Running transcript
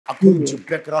according to your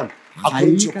background,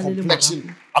 according to your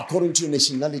complexion, according to your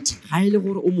nationality.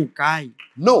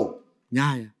 No.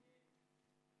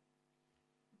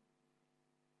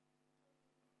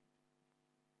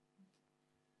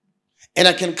 And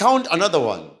I can count another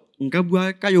one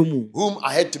whom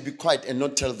I had to be quiet and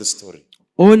not tell the story.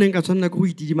 It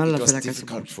was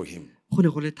difficult for him.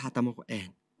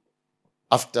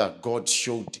 After God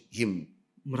showed him,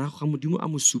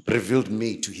 revealed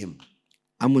me to him.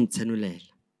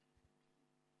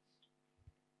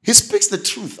 He speaks the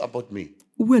truth about me.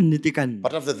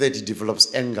 But after that, he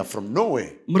develops anger from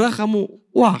nowhere. And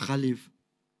you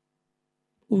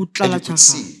could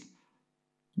see.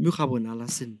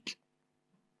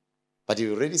 But he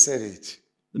already said it.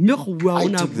 I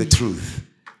took the truth,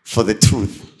 for the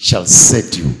truth shall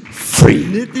set you free.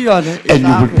 And you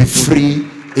will be free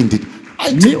indeed.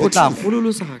 I took the truth.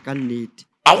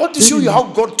 I want to show you how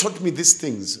God taught me these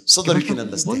things so that you can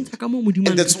understand.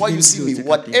 And that's why you see me.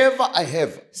 Whatever I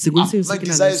have, my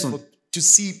desire is to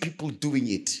see people doing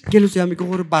it.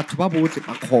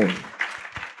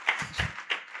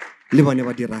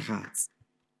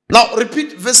 Now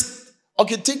repeat verse.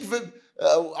 Okay, take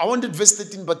I wanted verse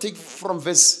 13, but take from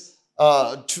verse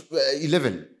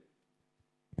 11.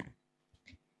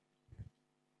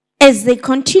 As they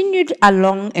continued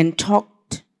along and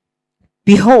talked,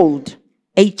 behold,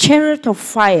 a chariot of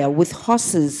fire with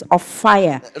horses of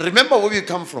fire. Remember where we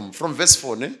come from verse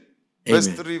 4, ne? Verse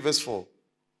 3, verse 4.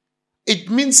 It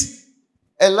means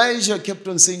Elijah kept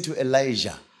on saying to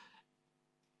Elijah,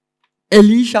 as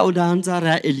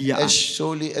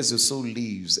surely as your soul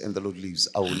lives and the Lord lives,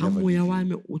 I will never leave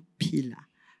you.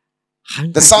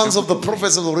 The sons of the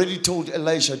prophets have already told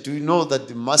Elisha, do you know that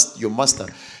your master,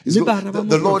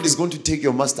 the Lord is going to take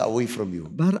your master away from you?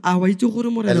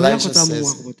 Elisha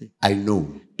says, I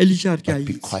know, but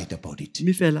be quiet about it.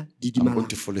 I'm going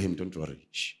to follow him, don't worry.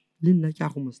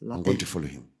 I'm going to follow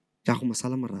him.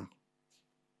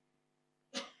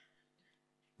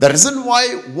 The reason why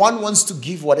one wants to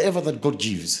give whatever that God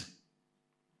gives,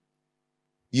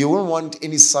 you won't want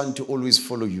any son to always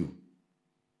follow you.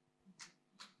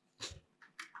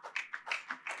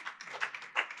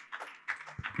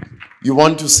 You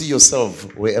want to see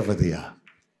yourself wherever they are.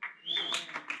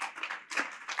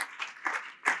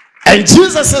 And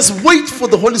Jesus says, wait for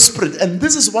the Holy Spirit. And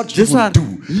this is what you will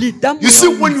do. You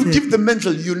see, when you give the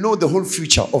mantle, you know the whole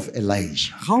future of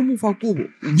Elijah.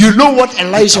 You know what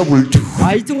Elijah will do.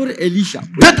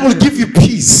 That will give you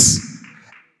peace.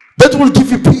 That will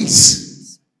give you peace.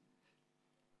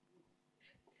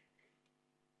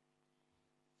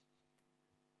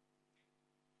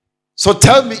 So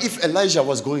tell me if Elijah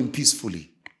was going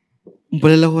peacefully.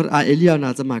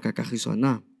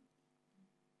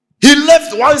 He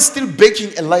left while still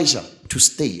begging Elijah to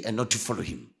stay and not to follow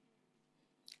him.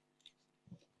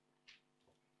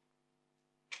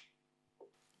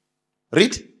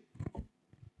 Read.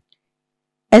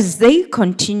 As they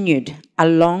continued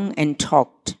along and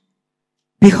talked,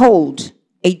 behold,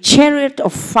 a chariot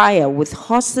of fire with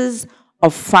horses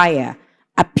of fire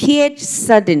appeared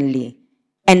suddenly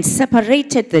and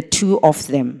separated the two of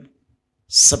them.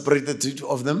 Separated the two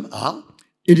of them?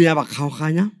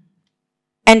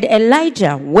 And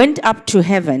Elijah went up to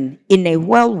heaven in a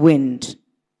whirlwind.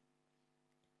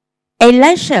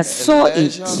 Elisha saw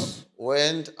it.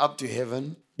 Went up to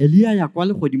heaven in a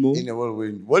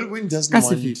whirlwind. Whirlwind doesn't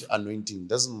want anointing,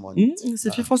 doesn't want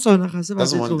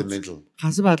the mantle.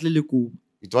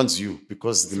 It wants you,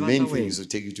 because the main thing is to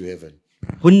take you to heaven,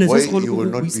 where you will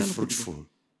not be fruitful.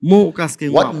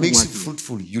 What makes it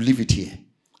fruitful? You leave it here.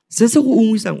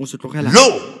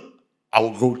 Lo, I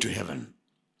will go to heaven.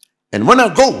 And when I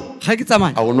go,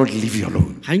 I will not leave you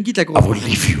alone. I will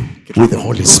leave you with the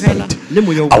Holy Spirit.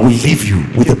 I will leave you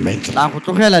with the mantle.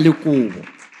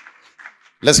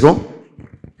 Let's go.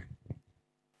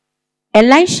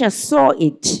 Elisha saw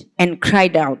it and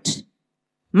cried out,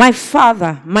 my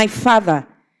father,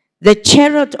 the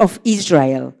chariot of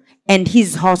Israel and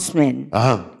his horsemen.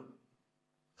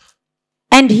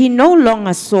 And he no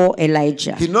longer saw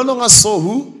Elijah. He no longer saw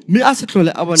who?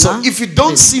 So if you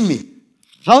don't see me,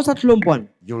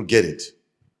 you'll get it.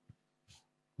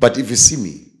 But if you see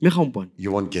me,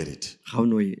 you won't get it.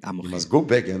 You must go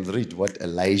back and read what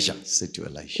Elijah said to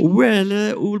Elisha. If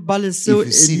you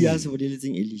see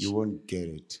me, you won't get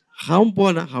it.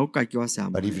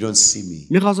 But if you don't see me,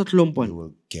 you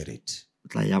will get it.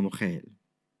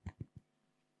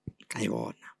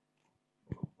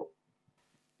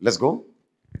 Let's go.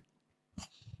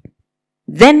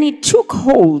 Then he took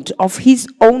hold of his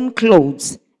own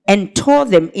clothes and tore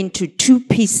them into two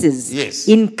pieces. Yes.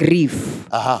 In grief.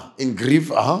 In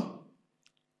grief,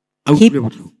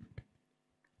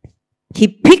 He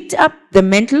picked up the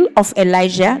mantle of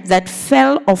Elijah that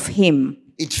fell off him.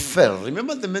 It fell.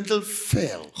 Remember, the mantle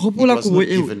fell. It was not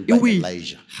given by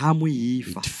Elijah.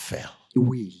 It fell.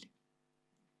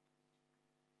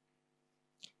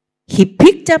 He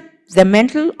picked up the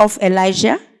mantle of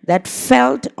Elijah that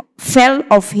fell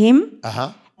off him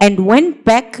and went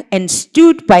back and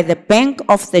stood by the bank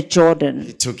of the Jordan.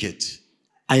 He took it.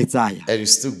 And he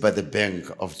stood by the bank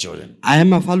of Jordan.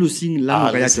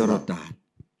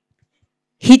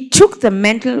 He took the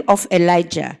mantle of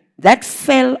Elijah that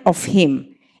fell off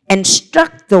him and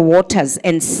struck the waters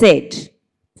and said,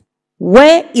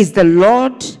 "Where is the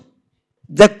Lord,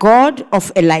 the God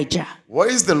of Elijah?" Where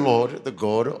is the Lord, the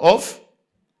God of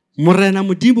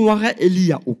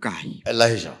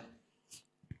Elijah?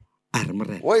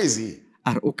 Where is he?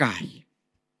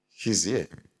 He's here.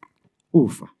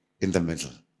 In the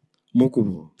middle.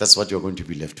 That's what you're going to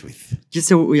be left with.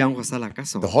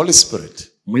 The Holy Spirit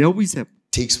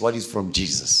takes what is from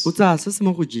Jesus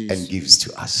and gives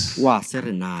to us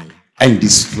and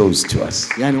discloses to us.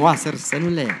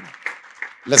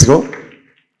 Let's go.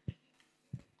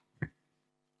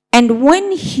 And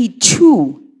when he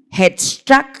too had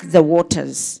struck the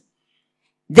waters,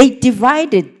 they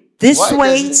divided this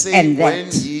way and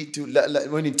that.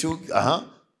 When he took,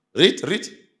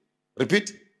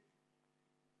 repeat.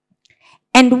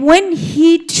 And when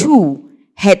he too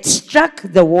had struck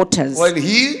the waters, when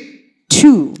he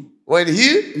two, when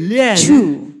he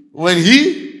two, when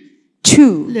he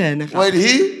two, when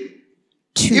he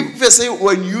two. If they say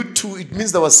when you two, it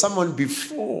means there was someone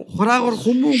before.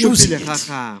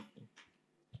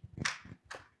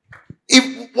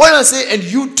 When I say and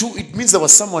you too, it means there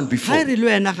was someone before.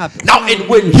 Now, and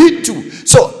when he too.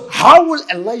 So, how will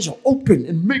Elijah open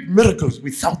and make miracles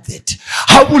without that?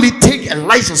 How will he take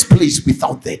Elijah's place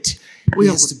without that? He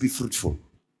has to be fruitful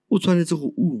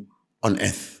on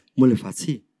earth.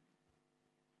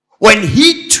 When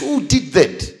he too did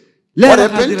that, what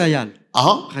happened?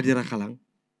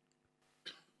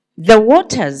 The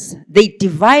waters, they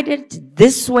divided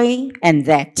this way and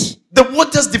that. The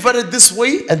waters divided this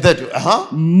way and that.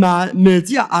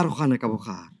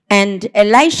 And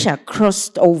Elisha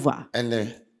crossed over.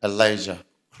 And Elijah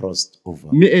crossed over.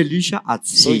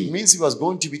 So it means he was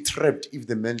going to be trapped if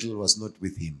the mantle was not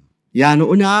with him. And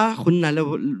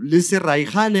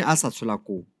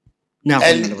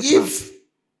if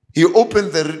he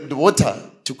opened the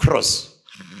water to cross,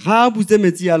 how did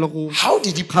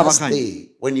he pass there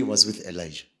when he was with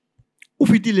Elijah?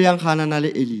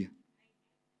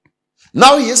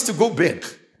 Now he has to go back.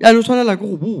 Now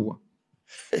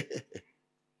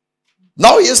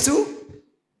he has to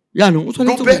go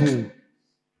back.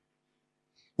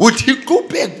 Would he go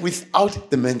back without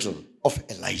the mantle of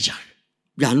Elijah?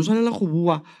 Where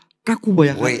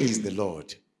is the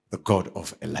Lord, the God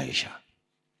of Elijah?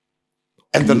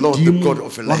 And the Lord, the God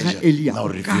of Elijah, now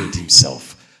revealed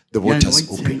himself. The waters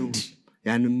opened.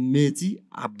 And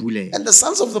the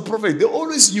sons of the prophet, they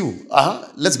always knew.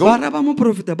 Let's go.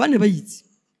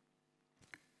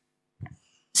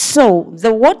 So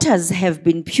the waters have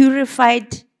been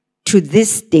purified to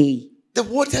this day. The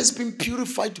water has been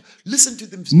purified. Listen to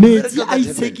them.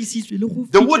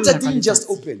 The water didn't just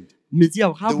open.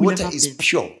 The water is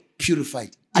pure,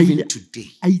 purified, even today.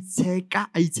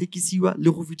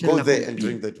 Go there and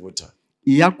drink that water.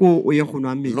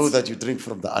 Know that you drink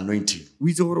from the anointing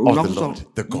of the Lord,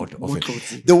 the God of it.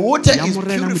 The water is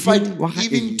purified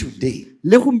even today.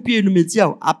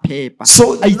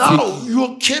 So now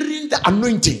you're carrying the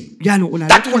anointing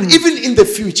that will, even in the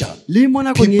future,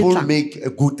 people make a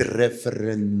good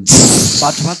reference.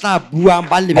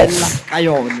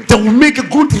 They will make a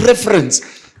good reference.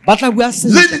 Let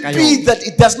it be that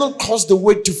it does not cause the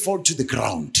word to fall to the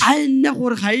ground.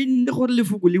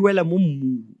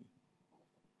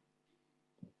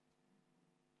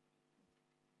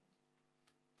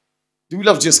 Do we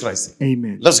love Jesus Christ?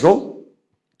 Amen. Let's go.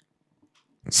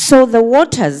 So the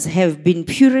waters have been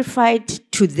purified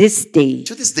to this day.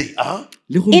 To this day,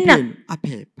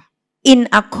 in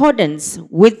accordance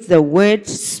with the word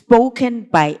spoken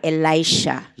by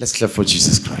Elisha. Let's clap for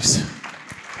Jesus Christ.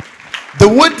 The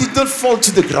word did not fall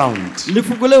to the ground.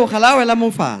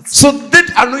 So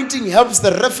that anointing helps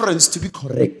the reference to be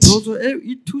correct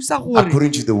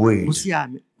according to the word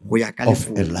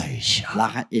of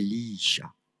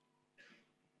Elisha.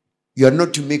 You are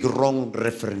not to make wrong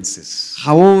references.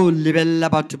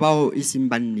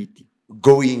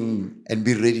 Going and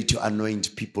be ready to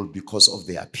anoint people because of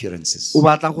their appearances,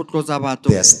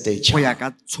 their stature,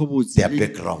 their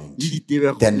background,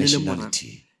 their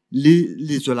nationality,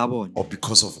 or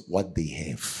because of what they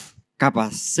have.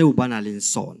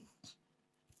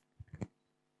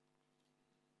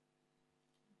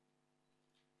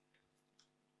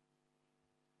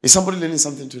 Is somebody learning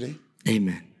something today?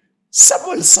 Amen.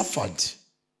 Samuel suffered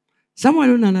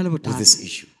Samuel o na le with bothata this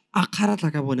issue. a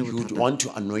kgaratla ka bone He would bothata want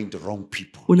to anoint the wrong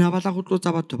people. o ne a batla go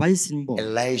tlotsa batho ba e seng bone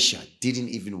Elisha didn't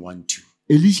even want to.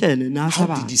 Elisha ene ne a sa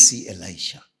How did batla he see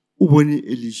Elisha? o bone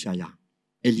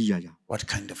Elia yang What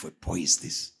kind of a boy is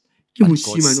this? ke But God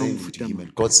mosimane wa sent mofuta to him,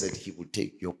 and God said he would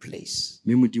take your place.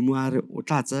 mme modimo a re o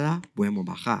tla tsaya boemo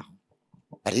ba gago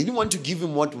But he didn't want to give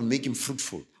him what would make him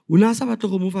fruitful. o ne a sa batle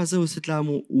go mofa seo se tla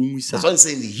mo That's ungwisa why I'm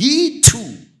saying he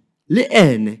too. le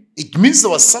ene It means there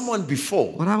was someone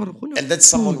before, go raya gore go ne and that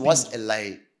someone was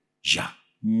Elijah.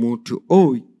 motho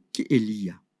o ke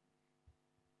Elia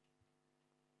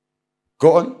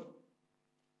Go on.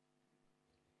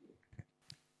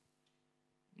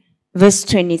 Verse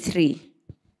 23.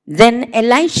 Then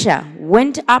Elisha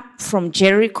went up from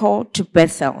Jericho to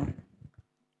Bethel.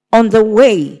 On the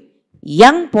way,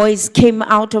 young boys came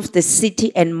out of the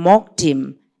city and mocked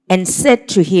him and said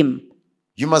to him,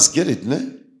 You must get it,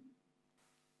 ne?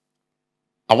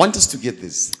 I want us to get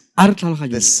this. a re The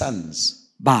tlhaloganye sons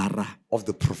bara of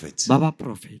the prophets ba ba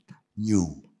profeta knew.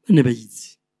 ba ne ba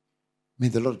itse May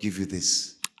the Lord give you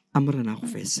this. a morena go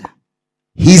fesa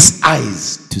His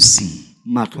eyes to see.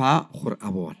 matlho a gore a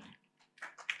bone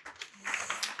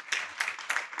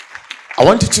I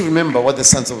want you to remember what the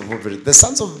sons of the prophet. The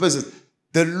sons of the prophet,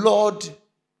 the Lord,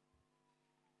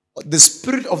 the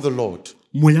Spirit of the Lord,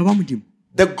 moya wa modimo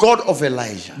the God of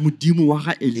Elijah modimo wa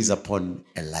ga is Elia upon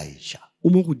Elijah. o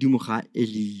mo godimo ga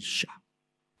Elisha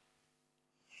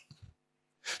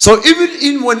So even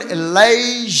in when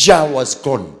Elijah was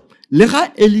gone, le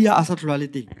ga Elia a sa tlhola le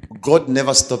teng God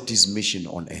never stopped his mission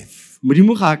on earth.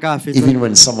 modimo ga a ka fetsa Even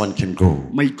when someone can go,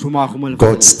 maitlhomo a go mo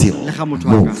God lefatsheng still le ga motho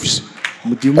a ka moves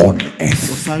modimo on o earth.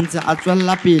 santse a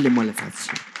tswella pele mo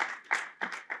lefatsheng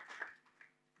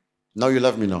Now you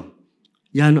love me now.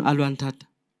 yaanong a lwang thata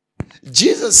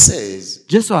Jesus says,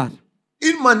 jesu a re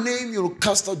in my name you will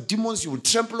cast out demons, you will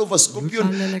trample over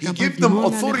scorpions. He gave them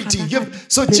authority.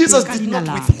 So Jesus did not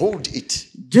withhold it.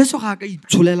 jesu ga a ka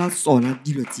itsholela tsona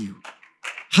dilo tseo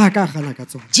ga a ka gana ka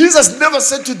tsona Jesus never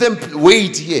said to them,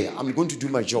 wait here, I'm going to do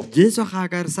my job. jesu ga a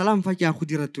ka re sala mfa ke ya go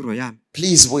dira tiro ya me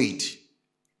Please wait.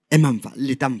 ema mfa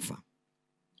leta mfa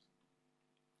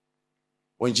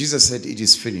When Jesus said it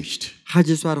is finished, ga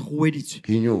jesu a re go weditswe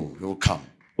he knew he will come.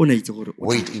 o ne itse gore o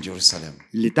Wait in Jerusalem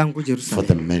letang ko for the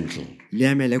jerusalem mantle, le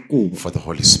emele kobo for the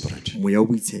Holy Spirit. moya o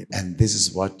boitshepo And this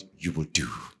is what you will do.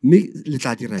 mme le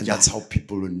tla dira And that's jang how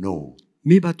people will know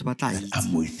mme batho ba tla that itse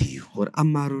I'm with you. gore a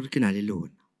mmaaruri ke na le lona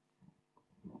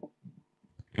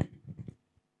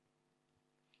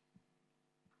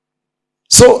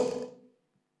So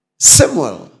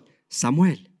Samuel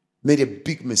samuel made a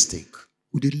big mistake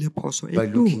o dirile phoso e by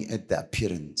tona looking at the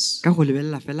appearance, ka go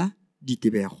lebelela fela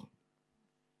ditebego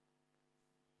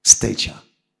stature.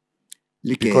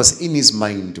 le ke Because in his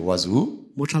mind was who?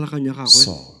 mo tlhaloganyo ya gagwe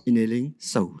Saul. e ne leng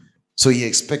Saul So he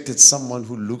expected someone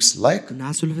who looks like o ne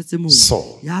a solofetse Saul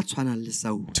mongwe ya tshwanang le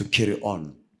Saul to carry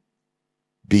on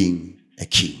being a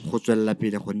king. go tswelela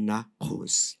pele go nna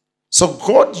kgosi So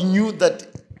God knew that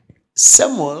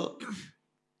Samuel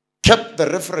kept the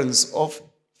reference of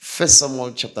 1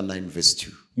 Samuel chapter 9 verse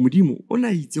 2. modimo o ne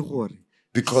a itse gore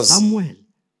Because samuel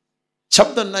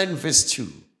chapter 9 verse 2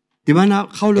 te bana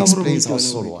kgaolo ya explains how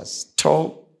borobong Saul was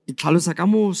tall, e tlhalosa ka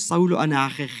mo Saulo a ne a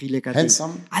gegile ka teng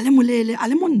handsome. a le moleele a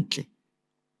le montle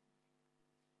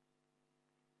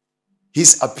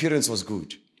His appearance was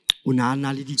good. o ne a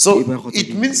na le So ditebego tse it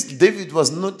dintsi. means David was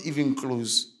not even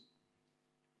close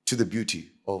to the beauty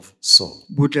of Saul.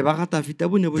 botle ba ga Dafita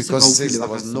bo ne bo se Because it gaufi says le there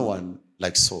ba was ga no Saul. one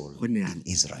like Saul Go ne in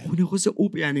Israel. go ne go se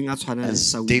ope ya neng a tshwana le And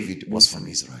Saul David was from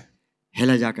Israel.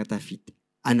 hela jaaka Dafita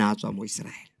a ne a tswa mo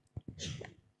Israel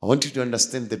I want you to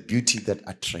understand the beauty that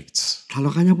attracts.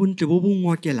 tlhaloganya bontle bo bo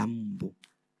ngokelang bo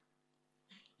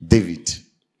David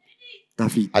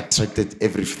Dafita attracted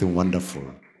everything wonderful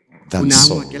o than ne a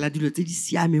Saul, ngokela dilo tse di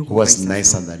siameng who go was gaisa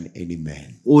nicer Saul. than any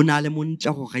man. o ne a le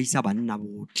montle go gaisa banna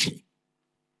botlhe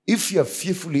If you are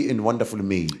fearfully and wonderfully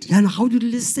made, jaanong ga o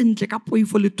dirile sentle ka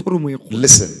poifo le thoromo e kgolo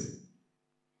listen.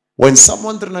 When Psalm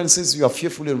 139 says you are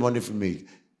fearfully and wonderfully made,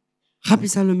 gape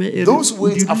Salome e re, those "O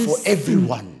words are dirile for sentle."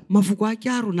 everyone. mafoko a ke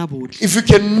a rona botlhe If you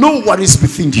can know what is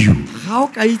within you, ga o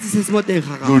ka itse se se mo teng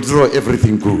ga you'll gago draw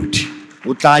everything good.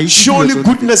 o tla itse dilo Surely tsotlhe.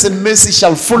 goodness and mercy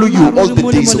shall follow you all the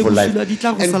days of your life.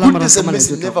 And goodness and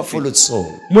mercy never followed Saul.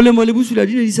 molemo le bosula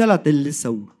di ne di sa latelele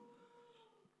Saul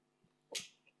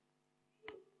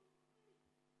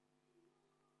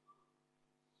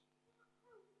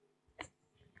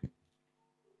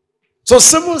So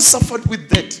Samuel suffered with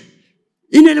that.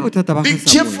 e ne le bothata ba Be ga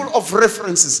Samuel careful of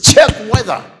references. Check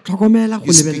whether tlhokomela go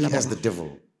you speak lebelela as the ba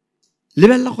devil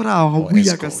lebella gore a go Or as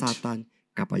bua ka God. Satan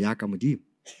kapa ya ka Modimo.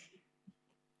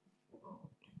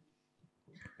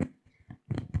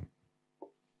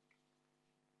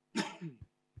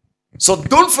 So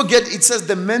don't forget, it says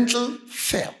the mantle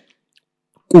fell.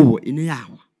 Kobo e ne ya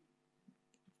wa.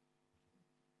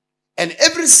 And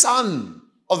every son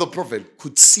of the prophet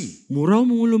could see Morao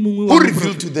mongwe le mongwe who wa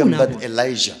revealed to moprofeta them o ne a that bona.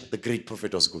 Elijah, the great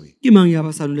prophet, was going. Ke mang ya ba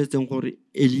sanoletseng gore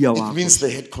Elia wa It means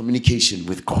they had communication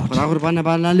with God. go ra gore bana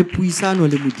ba na le puisano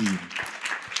le Modimo.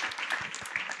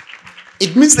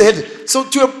 It means they had, so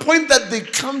to a point that they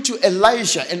come to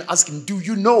Elisha and ask him, do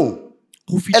you know?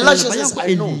 Go fitlhela Elisha ba ya says, go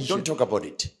I know, Elisha. don't talk about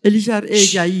it. Elisha re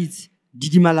ke a itse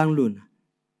didimalang lona.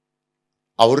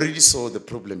 I already saw the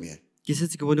problem here. Ke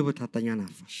setse ke bone bothatanyana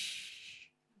fa.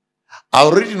 I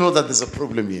already know that there's a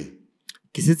problem here.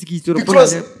 Ke setse ke itse gore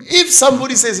Because if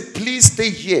somebody says, please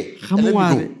stay here, ga and let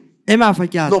mongwe me a go. re ema fa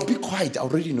ke a No, be quiet. I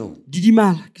already know.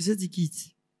 didimala ke setse ke itse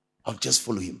I'll just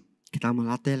follow him. ke tla mo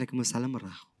latela ke mo sala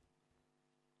morago.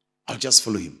 I'll just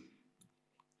follow him.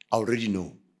 I already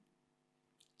know.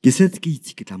 Ke setse ke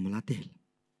itse ke tla mo latela.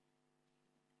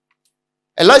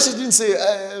 Elisha didn't say,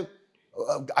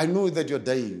 I know that you're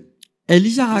dying.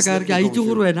 Elisha ga Please ka let re ke me a go itse with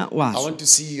gore you. wena wa I swa. want to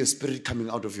see your spirit coming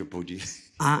out of your body.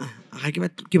 Ga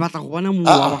ke batla go bona mongwe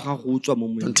wa ba ga go tswa mo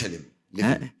Don't moeng. tell him. Leave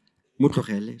him. Mo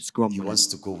tlogele se ke wa He mo. wants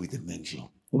to go with the mantle.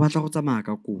 O batla go tsamaya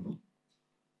ka kobo.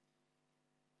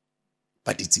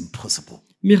 But it's impossible.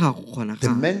 Me ga go kgona The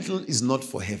ga. mantle is not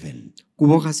for heaven.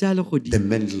 Kobo ga se a le The godimo.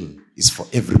 mantle is for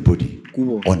everybody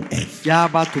Kobo on earth. ke a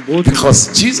batho botlhe.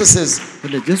 Because Jesus says,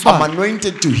 Gore Jesu I'm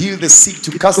anointed to heal the sick,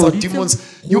 to cast out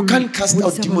demons. You can't cast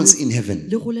out demons in heaven.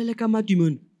 le go leleka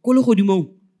madimong ko le godimong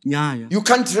nyaaya. You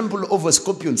can't trample over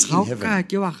scorpions Ga in o heaven. ka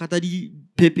ke wa gata di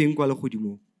phepeng kwa le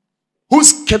godimong.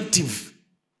 Who's captive?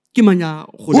 Ke manya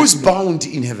go Who's bound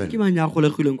in ke heaven? manya go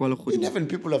legileng kwa le In godimong. heaven,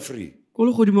 people are free. Ko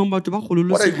le godimong batho ba What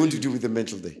are you gololose. going to do with the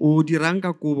mantle there? O dirang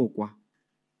ka kobo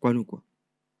kwa no kwa.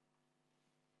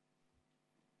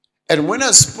 And when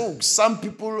I spoke, some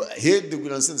people heard the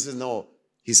good and said, no,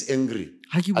 he's angry.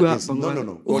 Ha ke bua Against- No, no,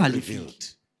 no. o God galefile. revealed.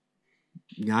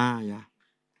 Nyaaya.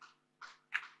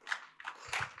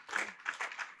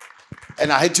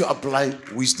 And I had to apply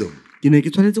wisdom. Ke ne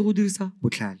ke tshwanetse go dirisa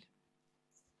botlhale.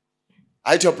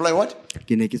 I had to apply what?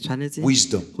 Ke ne ke tshwanetse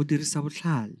Wisdom. go dirisa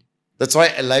botlhale. That's why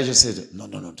Elijah said, no,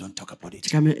 no, no, don't talk about it.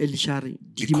 Ke ka me Elisha re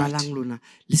didimalang lona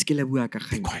le se ke la bua ka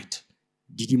Be kgang. quiet.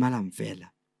 Didimalang fela.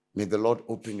 May the Lord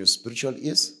open your spiritual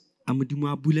ears A Modimo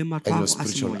a bule matlho and a your go a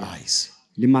spiritual semoya eyes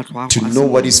le matlho a to go a know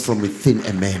what semoya. is from within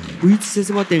a man. O itse se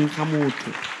se mo teng ga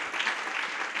motho.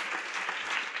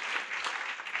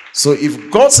 So if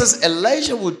God says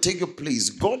Elijah will take your place,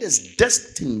 God is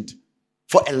destined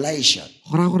for Elisha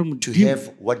Go raya gore to Modimo have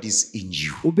what is in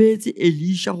you. o beetse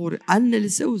Elisha gore a nne le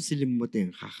seo se leng mo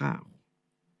teng ga gago.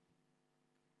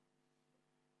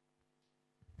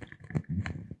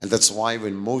 And that's why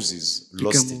when Moses Ke ka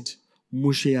lost moo it,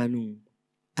 Moshe yaanong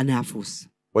a ne a fosa.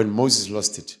 when Moses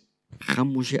lost it, Ga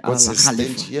Moshe a God says, stand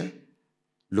galefa. here,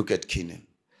 look at Canaan.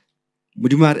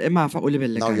 Modimo a re ema fa o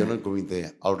lebelele Now you're kana. not going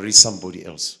there. I'll raise somebody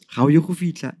else Ga o ye go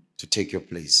fitlha to take your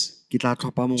place. ke tla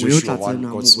tlhopha mongwe yo o Joshua tla 1, tsenang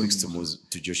mo God speaks to, boemong.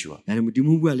 to Joshua. Yaanong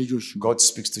Modimo o bua le Joshua. God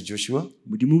speaks to Joshua.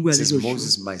 Modimo o bua le Says, Joshua.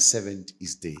 Moses, my servant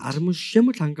is dead. A re Moshe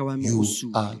motlhanka wa me You o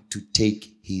sule. are to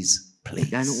take his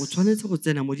Yaanong o place. tshwanetse go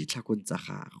tsena mo ditlhakong tsa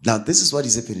gago. Now, this is what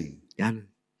is happening. Yaanong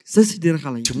se se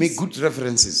diragalang To ke make se. good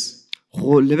references,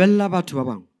 Go lebelela batho ba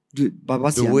bangwe ba ba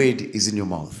the siame. word is in your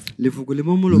mouth. Lefoko le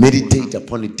mo molomong. Meditate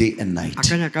upon it day and night.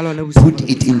 Akanya ka lona bosigo Put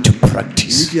it into le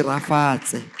practice.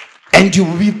 dirafatse. And you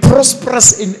will be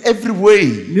prosperous in every way.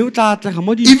 Mme o tla atlega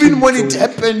mo Even when it tsotlhe.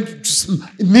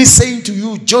 happened, me saying to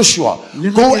you, Joshua,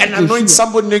 go and anoint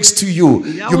somebody next to you.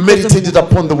 You meditated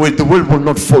upon the word will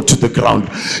not fall to the ground.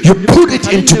 You put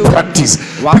it into practice.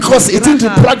 Because it's into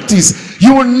practice.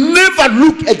 You will never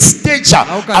look at stature,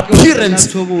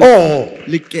 appearance, or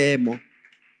le kemo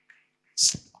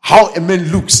how a man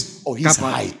looks or his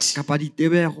kapa height. kapa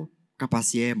ditebego kapa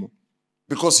seemo.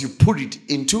 Because you put it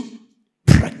into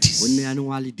practice. O nne yaanong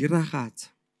wa le diragatsa.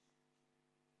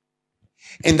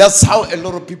 And that's how a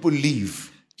lot of people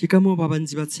live. Ke ka moo ba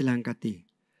bantsi ba tshelang ka teng.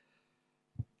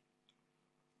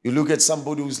 You look at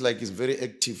somebody who's like is very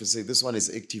active and say, this one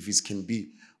is active, he can be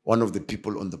one of the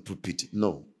people on the pulpit.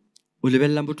 No. O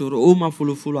lebelela motho gore o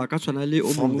mafolofolo a ka tshwana le o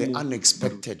From the mongwe mo.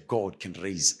 unexpected, God can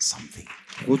raise something.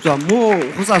 Go tswa mo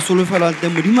go sa solofelwang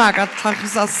teng Modimo a ka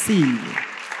tlhagisa sengwe.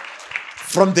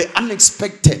 From the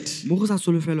unexpected. Mo go sa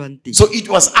solofelwang teng. So it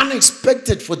was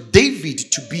unexpected for David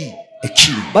to be a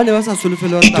king. Ba ne ba sa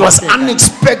solofelwang It was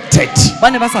unexpected ba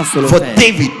ne ba sa for solofela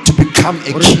David to become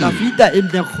a gore king. Davida e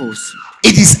nne kgosi.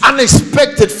 It is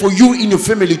unexpected for you in your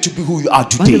family to be who you are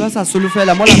today.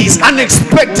 It is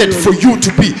unexpected for you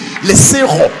to be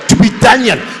Lesego, to be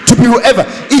Daniel, to be whoever.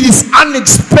 It is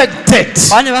unexpected.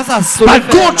 But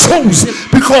God chose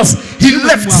because He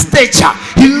left stature,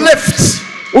 He left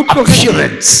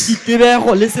appearance.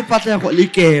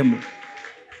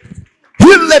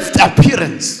 He left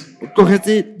appearance.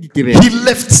 He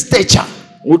left stature.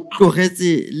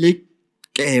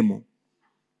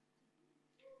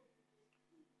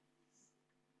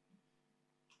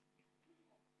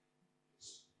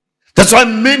 That's why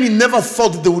many never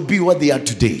thought they would be what they are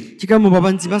today.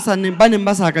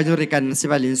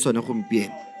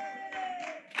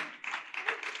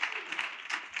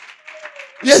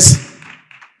 Yes,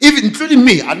 even including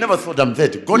me, I never thought I'm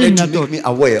that. God had to make me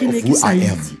aware of who I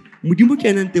am.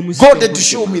 God had to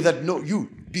show me that no, you,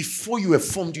 before you were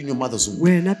formed in your mother's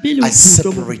womb, I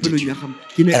separated you and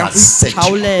I set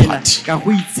you apart.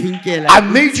 I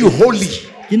made you holy.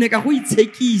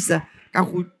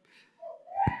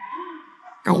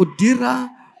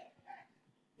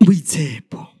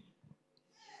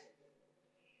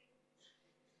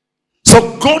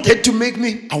 So God had to make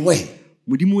me aware.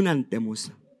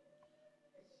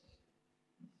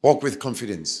 Walk with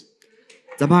confidence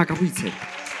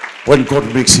when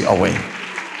God makes you aware.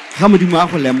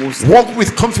 Walk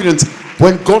with confidence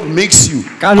when God makes you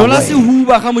aware.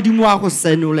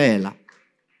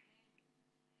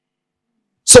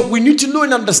 So we need to know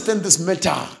and understand this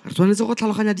matter. It's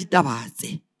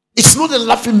not a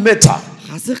laughing matter.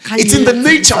 It's in the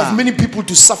nature of many people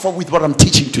to suffer with what I'm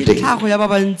teaching today.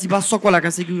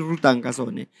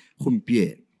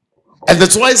 And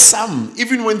that's why some,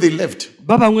 even when they left,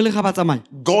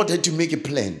 God had to make a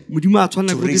plan to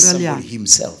raise somebody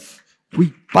Himself. This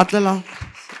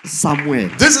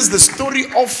is the story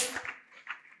of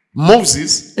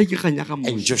Moses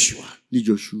and Joshua.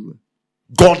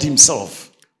 God Himself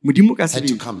had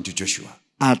to come to Joshua.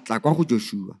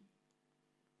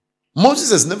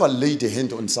 Moses has never laid a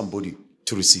hand on somebody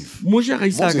to receive. Moses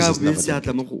has never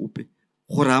done that.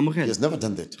 He has never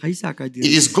done that. It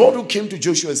is God who came to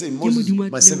Joshua and said, Moses,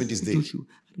 my servant is dead.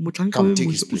 Come take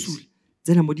his place.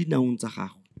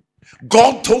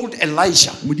 God told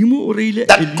Elijah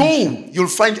that go, you'll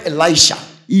find Elisha.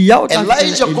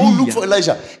 Elijah, go look for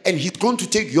Elijah, and he's going to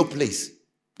take your place.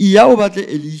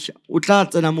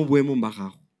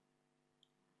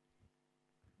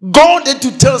 God had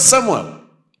to tell Samuel,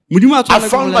 I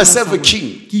found myself a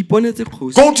king. Go to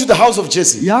the house of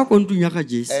Jesse,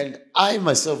 and I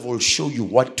myself will show you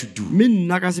what to do to anoint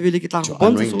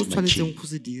my king.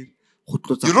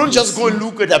 You don't just go and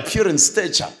look at appearance,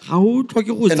 stature, and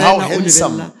how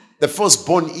handsome the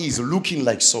firstborn is, looking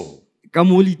like Saul,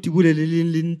 and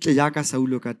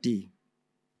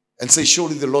say,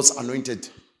 surely the Lord's anointed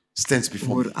stands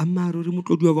before me.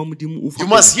 You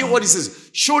must hear what He says.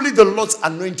 Surely the Lord's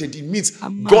anointed. It means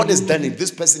God has done it. This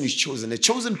person is chosen. A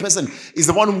chosen person is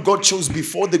the one whom God chose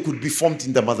before they could be formed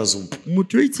in the mother's womb.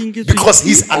 Because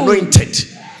He's anointed.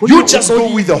 You just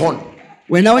go with the horn of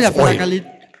oil.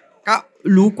 And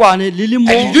you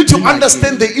need to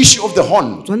understand the issue of the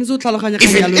horn.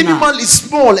 If an animal is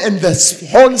small and the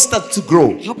horn starts to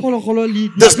grow,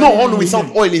 there's no horn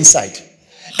without oil inside.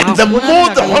 And the more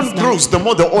the horn grows, the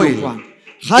more the oil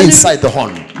inside the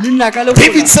horn.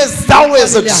 David says, thou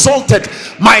hast exalted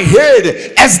my head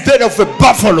as that of a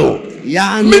buffalo.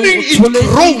 Meaning it grew.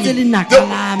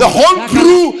 The horn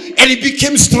grew and it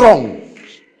became strong.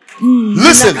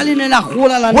 Listen,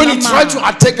 when you try to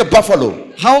attack a buffalo,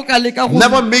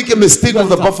 never make a mistake of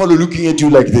the buffalo looking at you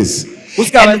like this.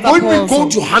 And when we go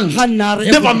to hunt,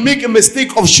 never make a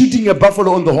mistake of shooting a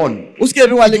buffalo on the horn.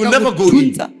 It will never go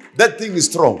in. That thing is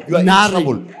strong. You are in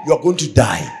trouble. You are going to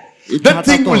die. That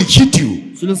thing will hit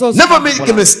you. Never make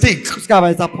a mistake.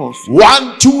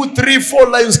 1, 2, 3, 4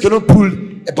 lions cannot pull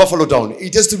a buffalo down.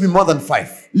 It has to be more than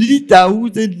 5.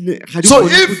 So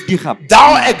if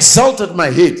thou exalted my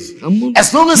head,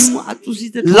 as long as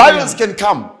lions can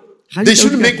come, they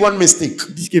shouldn't make one mistake.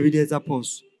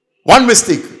 One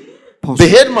mistake. The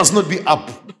head must not be up.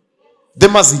 They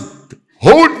must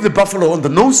hold the buffalo on the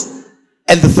nose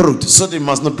and the throat, so they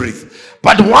must not breathe.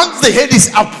 But once the head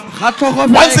is up,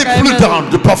 once they pull it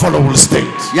down, the buffalo will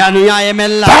stand.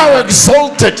 Thou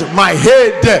exalted my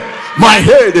head. My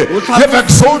head, you have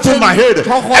exalted my head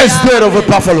as that of a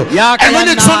buffalo.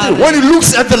 And when he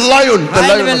looks at the lion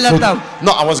will.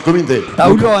 No, I was going there. I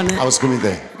was going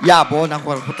there.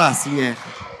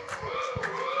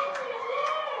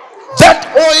 That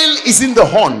oil is in the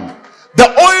horn. The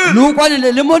oil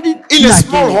in a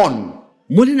small horn.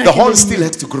 The horn still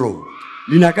has to grow.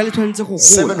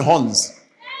 7 horns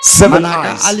 7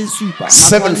 eyes,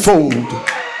 sevenfold,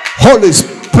 Holy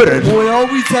Spirit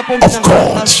of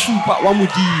God.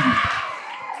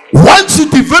 Once you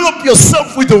develop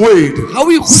yourself with the word,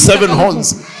 7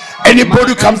 horns.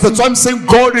 Anybody comes, that's why I'm saying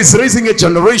God is raising a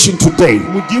generation today.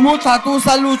 A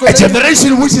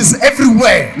generation which is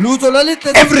everywhere,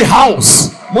 every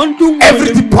house,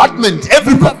 every department,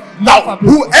 now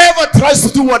whoever tries to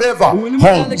do whatever,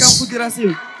 horns.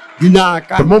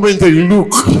 The moment they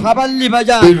look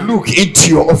into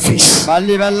your office,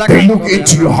 they look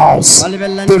into your house,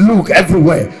 they look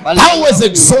everywhere. How has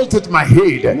exalted my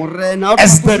head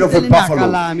as that of a buffalo?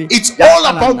 It's all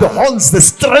about the horns, the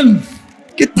strength.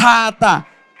 Because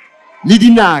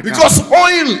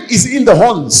oil is in the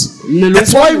horns.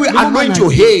 That's why we anoint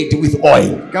your head with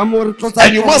oil.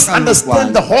 And you must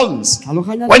understand the horns.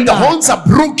 When the horns are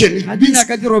broken, it means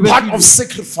part of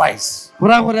sacrifice.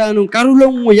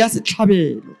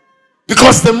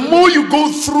 Because the more you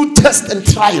go through tests and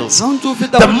trials,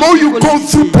 the more you go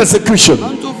through persecution,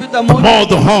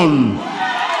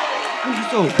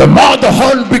 the more the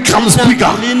horn becomes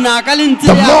bigger.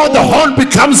 The more the horn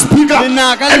becomes bigger.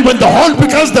 And when the horn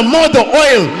becomes, the more the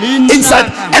oil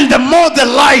inside. And the more the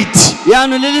light.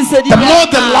 The more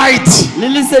the light.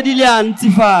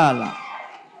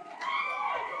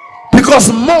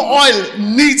 Because more oil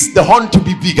needs the horn to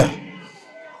be bigger.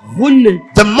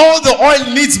 The more the oil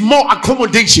needs more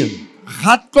accommodation.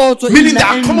 Meaning the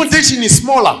accommodation is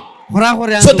smaller.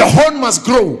 So the horn must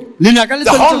grow. The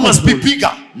horn must be bigger.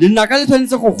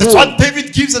 That's why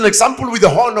David gives an example with the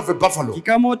horn of a buffalo.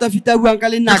 Because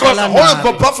the horn of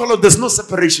a buffalo, there's no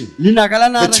separation.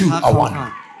 The two are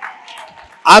one.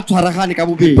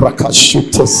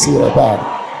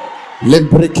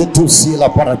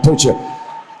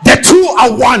 The two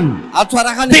are one.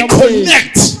 They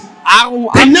connect.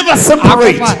 They never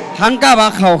separate.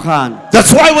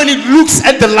 That's why when it looks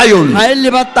at the lion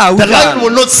will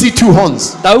not see 2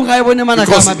 horns.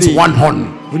 Because it's one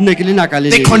horn. They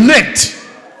connect.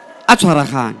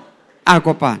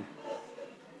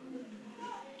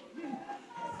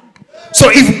 So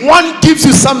if one gives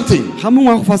you something,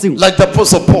 like the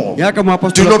Apostle Paul,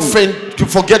 do not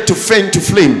forget to fan to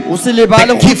flame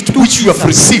the gift which you have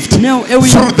received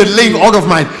through the laying on of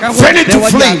mine. Fan it to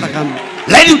flame.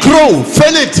 Let it grow.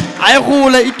 Fan it.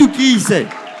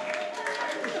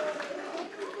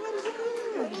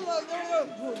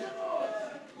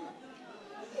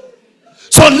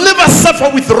 So never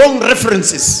suffer with wrong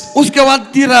references.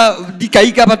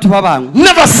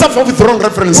 Never suffer with wrong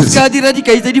references.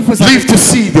 Live to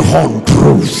see the horn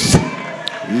growth.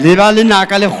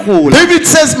 David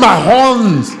says, my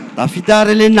horns.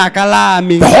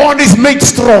 The horn is made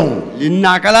strong.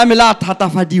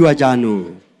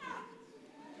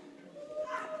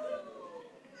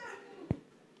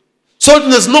 So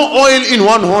there's no oil in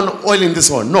one horn, oil in this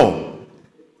horn. No.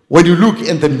 When you look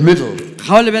in the middle,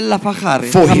 forehead of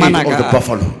the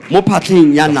buffalo,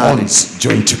 the horns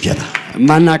join together.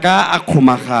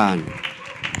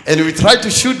 And we try to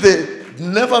shoot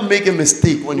never make a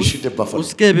mistake when you shoot a buffalo.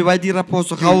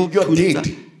 You're dead.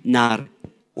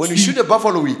 When you shoot a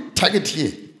buffalo, we target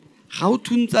here. Or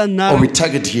we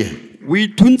target here.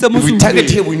 If we target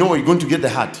here, we know we're going to get the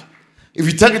heart. If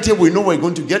we target here, we know we're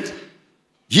going to get.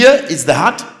 Here is the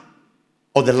heart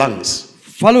or the lungs.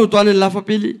 Here,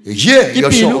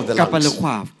 you're sure of the lungs.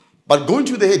 But going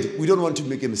to the head, we don't want to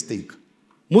make a mistake.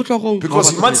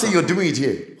 Because you might say you're doing it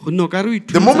here.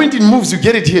 The moment it moves, you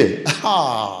get it here.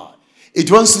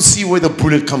 It wants to see where the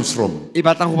bullet comes from.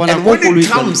 And when it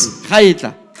comes,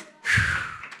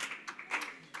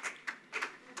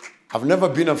 I've never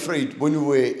been afraid when we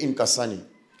were in Kasani.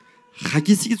 At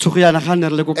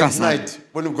night,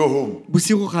 when we go home, we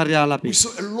saw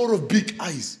a lot of big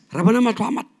eyes. When we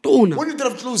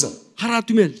drive closer,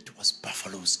 it was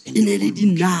buffaloes.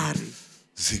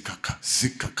 Zikaka,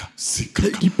 zikaka,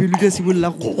 zikaka.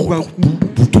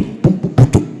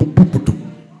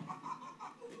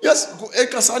 Yes,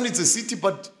 Kasani is a city,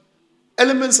 but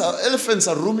elephants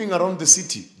are roaming around the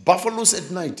city. Buffaloes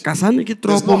at night.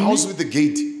 There's no house with the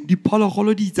gate.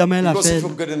 Because if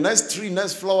you've got a nice tree,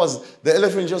 nice flowers, the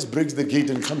elephant just breaks the gate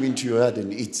and comes into your yard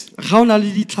and eats. So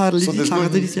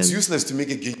it's useless to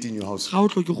make a gate in your house.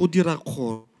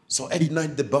 So at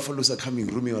night, the buffaloes are coming,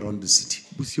 roaming around the city.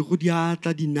 That's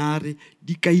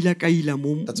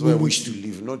where I wish to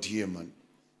live, not here, man.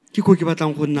 You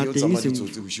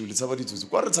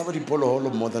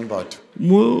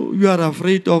are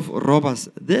afraid of robbers.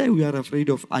 There we are afraid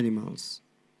of animals.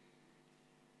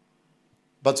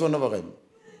 Batswana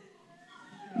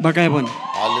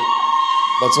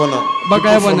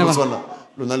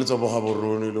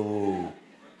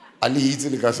Ali itse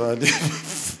le ka sane.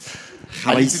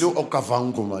 Ali itse le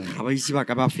okavango mali. ga ba ise ba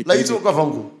ka ba La itse fetile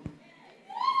okavango.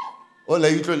 O la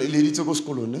itlo le ditse go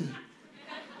sekolo ne.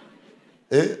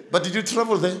 But did you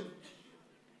travel there?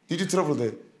 Did you travel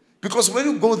there? Because when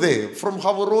you go there from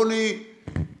Gaborone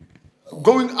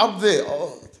going up there,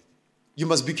 you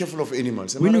must be careful of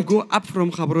animals. when you go up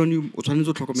from Gaborone o tshwanetse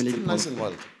o tlhokomele Still nice diphologolo. and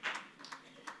wild.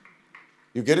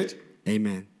 You get it?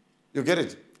 Amen. You get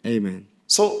it? Amen.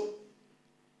 So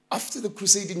after the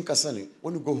crusade in Kasane,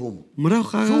 when you go home,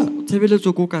 Morago ga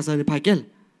tshebeletso ko Kasane phakela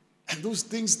and those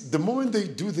things, the moment they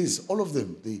do this, all of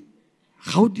them, they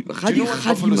ga Do you know what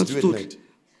buffaloes do at night?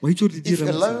 wa itse gore di if a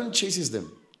dira lion chases them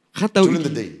ga tau during the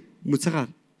day, motshegare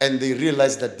and they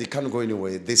realize that they can't go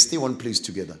anywhere, they stay one place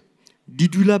together. di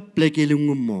dula pleke e le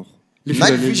nngwe mmogo. Lefelo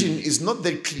Night le le- vision is not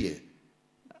that clear.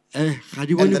 ga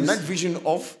di And bone the night vision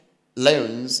of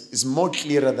lions is more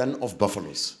clearer than of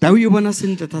buffaloes. tau e bona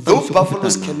sentle thata Though bosigo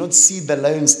buffaloes feta nama. cannot see the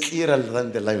lions clearer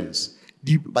than the lions,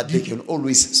 Di- but they can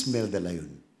always smell the lion.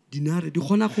 dinare di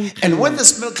kgona go And when the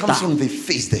smell comes from their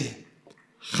face there,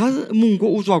 ga monko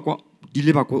o tswa kwa di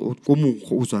leba ko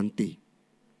monko o tswang teng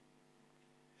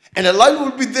and a lion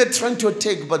will be there trying to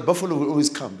attack, but buffalo will always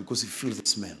come because he feels the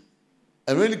smell.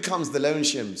 And when it comes, the lion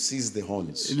shem sees the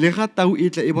horns. le ga tau e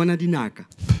tla e bona dinaka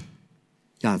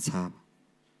ya tshaba.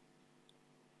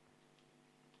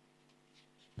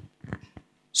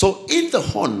 So in the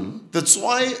horn, that's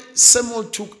why Samuel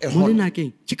took a Mo horn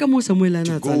lenakeng ke ka moo Samuele a ne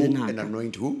to a go tsa and lenaka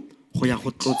anoint who? go ya go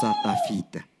tlotsa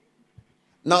Dafita.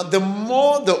 Now, the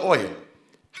more the oil,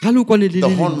 Ga le kwane le the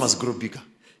le horn lentsi, must grow bigger.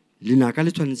 lenaka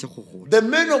le tshwanetse go gola. The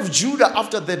men of Judah,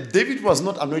 after that, David was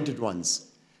not anointed once.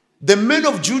 The men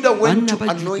of Judah went to Banna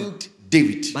ba Judah anoint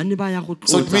David. ba ne ba ya go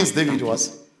So it means tlotsa David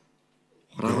was.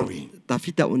 Go raya gore growing.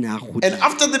 Dafita o ne a And godile.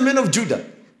 after the men of Judah,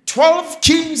 12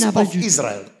 kings Banna ba of Judah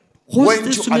Israel go went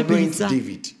se to somepedi anoint tsa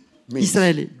David. Means-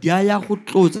 Israele di a ya go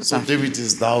tlotsa So Dafita. David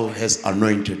is, thou has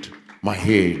anointed my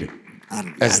head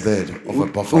as that of a O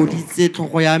buffalo. tloditse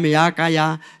tlhogo ya me yaka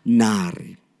ya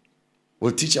nare.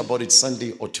 We'll teach about it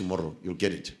Sunday or tomorrow. You'll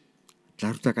get it.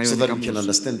 Tla ruta ka So yone that ka we can moso.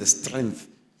 understand the strength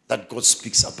that God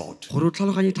speaks about. Gore o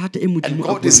tlhaloganye thata e And Modimo a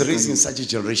God is buang ka raising yone. such a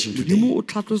generation today. Modimo o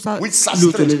tlhatlosa With such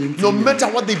dilo tse le strength, leng no tse matter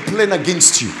what they plan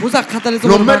against you, o sa kgathaletse no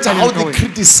gore ba matter how akanya ka they wena.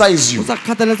 criticize you, O sa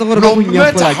kgathaletse gore ba no go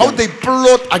matter nyafola how jang. they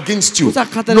plot against you, O sa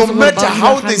kgathaletse no gore matter ba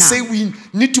how they rulaganya. say we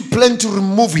need to plan to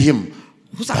remove him,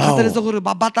 Go sa kgathaletse gore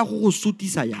ba batla go go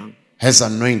sutisa yang. has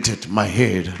anointed my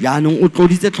head Yaanong o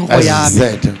tloditse tlhogo as ya me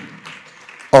that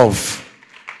of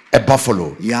a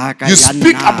buffalo. yaka You ya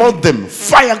speak nare. about them,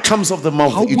 fire comes off the Ga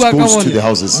mouth, o it bua ka goes to bone, the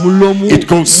houses, molomo- it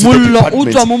goes to the mollo o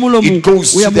tswa mo departments, molomong, it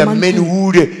goes o ya to mo their mantlong.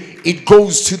 manhood, it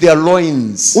goes to their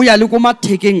loins. o ya le ko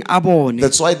mathekeng a bone.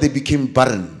 That's why they became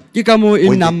barren Ke ka moo e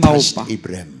when they nnang touched baopa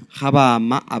Abraham. ga ba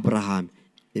ama Abraham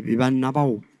e be ba nna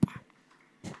baopa.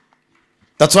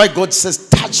 That's why God says,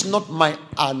 touch not my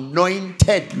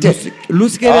anointed. Lo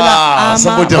se ke be la ama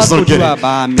Somebody does not get batlotliwa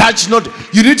ba it. me. Touch not.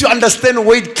 You need to understand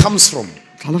where it comes from.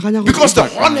 Tlhaloganya gore Because the e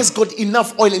tswa horn kae. has got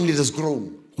enough oil and it has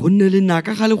grown. Gonne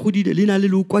lenaka ga le godile le na le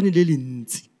leokwane le le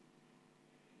ntsi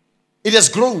It has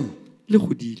grown. le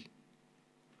godile.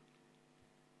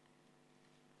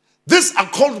 These are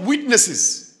called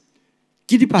witnesses.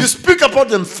 Ke You dipaka speak about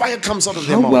them, fire comes out of ga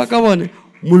their o bua mouth. ka bone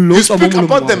mollo o You tswa mo speak molomong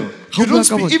about wa them. bone. Ga You o bua don't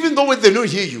ka speak, bone even though they don't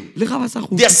hear you. le ga ba sa go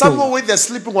They're utlwe somewhere seo. where they're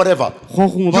sleeping, whatever. Go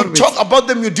gongwe ba You robetse. talk about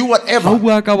them, you do Ga o whatever.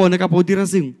 bua ka bone kapa o dira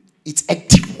sengwe It's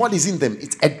active. What is in them?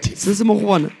 It's active. se se mo go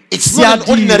bone It's se a not an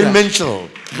ordinary dira. mental.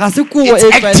 Ga se kobo It's e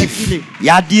active. tlwaelegileng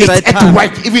ya dira e It's at thata.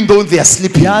 work, even though they are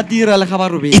sleeping. Ya dira le ga ba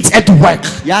robetse It's at work.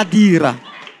 ya dira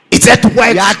It's at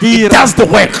work. Ya It dira. does the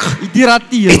work. e dira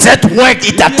tiro It's at work.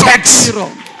 It E dira attacks. tiro.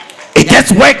 It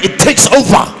gets work. It takes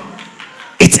over.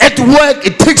 It's at work.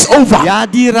 It takes over. ya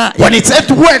dira When it's at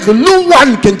work, no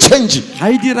one can change it. ga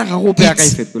e dira ga go pe ya ka e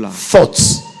Its fetolang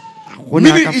thoughts. Go ne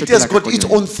a Meaning ka it has fetola got kakanyo its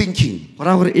ya- own thinking. go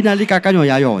raya gore e na le kakanyo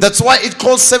ya yone. That's why it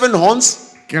calls 7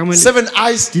 horns, Ke ka mo- 7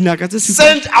 eyes, dinaka tse supa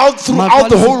sent out throughout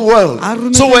the whole world. A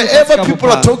rometswe So wherever ka people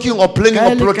are bophara. talking or planning Kae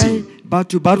or le kae plotting,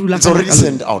 batho ba rulaganya it's already ka lone.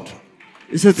 sent out.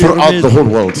 E setse e throughout the rometswe whole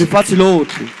world. lefatshe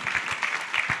lotlhe.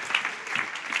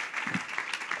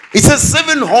 It says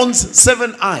 7 horns,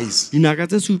 7 eyes. Dinaka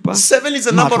tse supa 7 is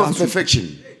a number matlho a of supa.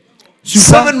 perfection.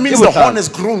 Supa 7 means ke the horn botlalo. has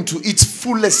grown to its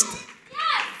fullest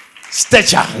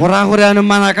stature. Go raya gore yaanong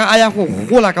manaka a ya go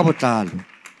gola ka botlalo.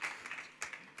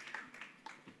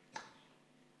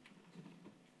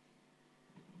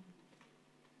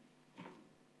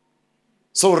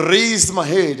 So raised my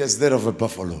head as that of a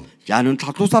buffalo. Jaanong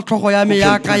tlhatlosa tlhogo ya me Who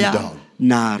can yaka pull you ya down?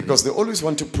 nare. Because they always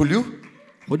want to pull you.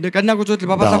 Gonne ka dinako tsotlhe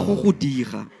ba batla Down. go go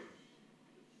diga.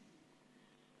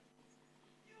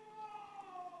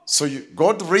 So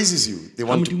God raises you, they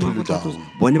want to pull you down.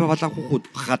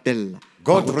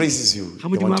 God raises you,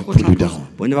 they want to pull you down.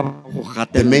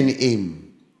 The main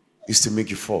aim is to make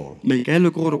you fall.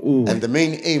 And the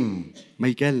main aim,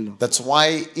 that's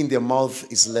why in their mouth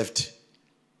is left,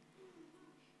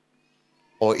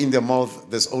 or in their mouth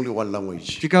there's only one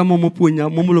language. Oh,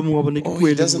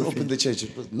 he doesn't open the church.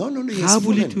 No, he has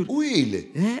fallen.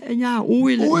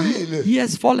 He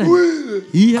has fallen.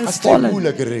 He has fallen.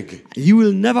 He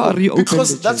will never reopen.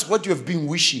 Because that's what you have been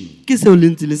wishing.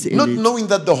 Not knowing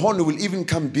that the horn will even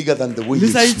come bigger than the way you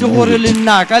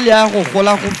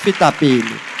it.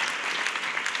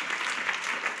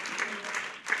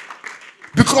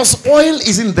 Because oil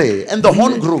is in there and the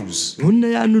horn grows. The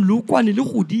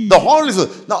horn is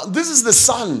now this is the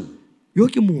sun.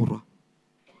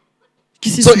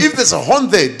 So if there's a horn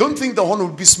there, don't think the horn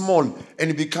will be small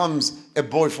and it becomes a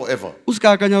boy forever. As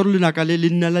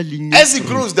it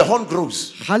grows, the horn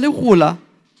grows.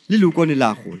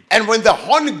 And when the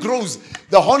horn grows,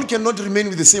 the horn cannot remain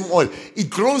with the same oil. It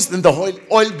grows, then the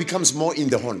oil becomes more in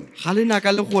the horn.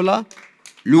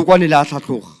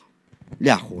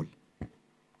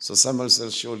 So Samuel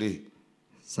says, surely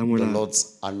the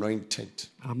Lord's anointed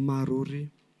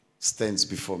stands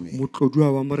before me. You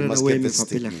must get this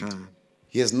statement.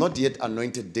 He has not yet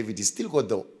anointed David. He's still got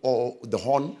the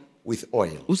horn with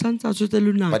oil. But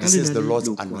he says the Lord's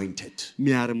anointed.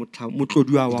 It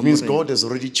means God has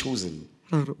already chosen.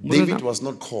 David was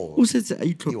not called. He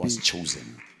was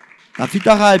chosen.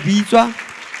 Because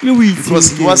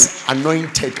he was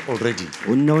anointed already.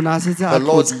 The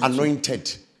Lord's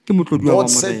anointed. God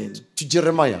said to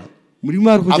Jeremiah,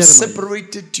 I've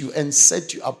separated you and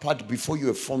set you apart before you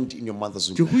were formed in your mother's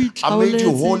womb. I made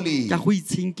you holy.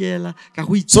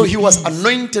 So he was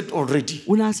anointed already.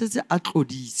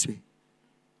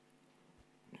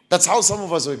 That's how some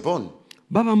of us were born.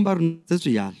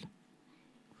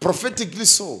 Prophetically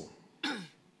so.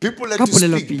 People had to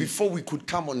speak before we could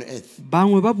come on earth.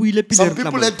 Some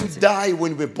people had to die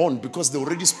when we were born because they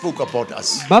already spoke about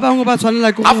us.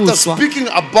 After speaking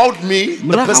about me,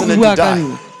 the person had to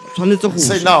die.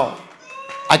 Say now,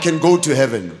 I can go to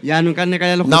heaven.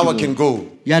 Now I can go.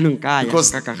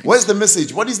 Because where's the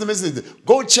message? What is the message?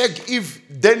 Go check if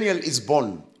Daniel is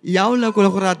born. His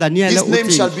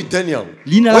name shall be Daniel.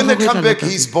 When they come back,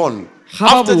 he is born.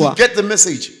 After they get the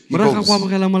message, he goes.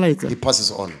 He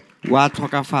passes on.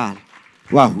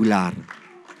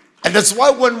 And that's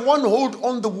why when one holds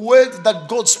on the word that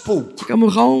God spoke, you're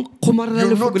not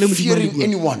fearing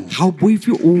anyone.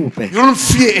 You don't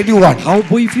fear anyone.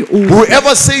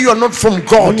 Whoever says you are not from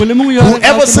God,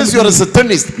 whoever says you are a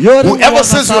satanist, whoever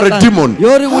says you are a demon, you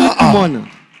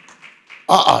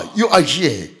are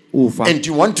here and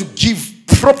you want to give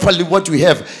properly what we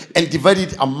have and divide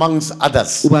it amongst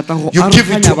others. You give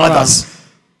it to others.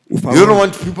 You don't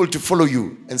want people to follow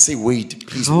you and say, wait,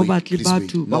 please wait, please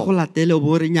wait. No. You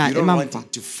don't want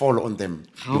it to fall on them.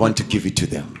 You want to give it to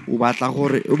them. You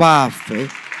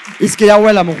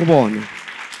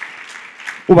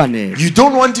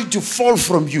don't want it to fall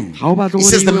from you. He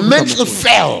says the mantle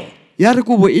fell from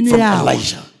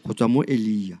Elijah.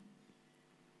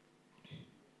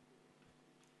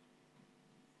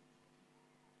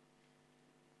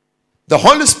 The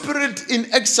Holy Spirit in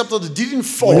Acts chapter didn't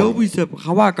fall.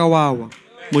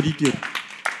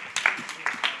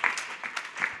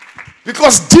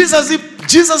 Because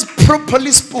Jesus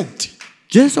properly spoke.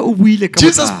 Jesus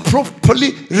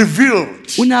properly revealed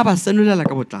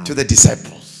to the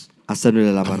disciples,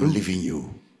 I'm leaving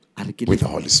you with the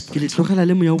Holy Spirit.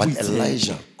 But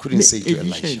Elijah couldn't say to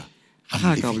Elisha,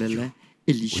 I'm leaving you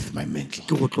with my mantle.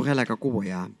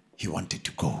 He wanted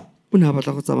to go.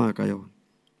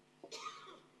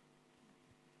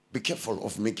 Be careful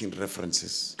of making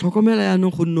references in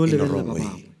the wrong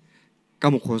way.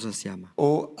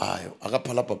 Oh,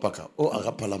 agapala papaka. Oh,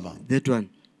 agapala ma. That one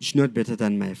is not better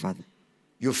than my father.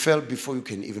 You fell before you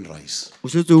can even rise.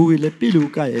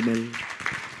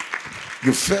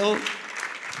 You fell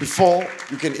before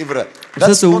you can even rise.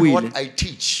 That's not what I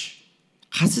teach.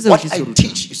 What I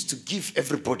teach is to give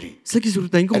everybody,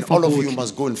 and all of you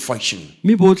must go and function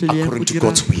according to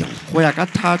God's will.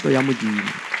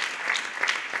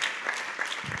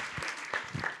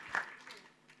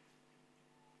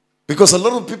 Because a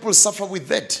lot of people suffer with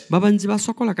that. And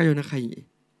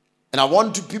I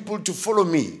want people to follow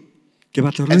me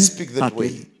and speak that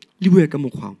way.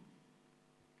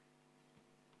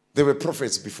 There were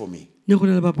prophets before me. There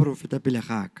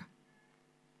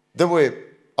were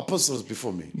apostles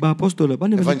before me.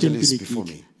 Evangelists before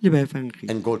me.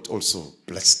 And God also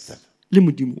blessed them.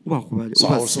 So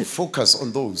I also focus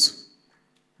on those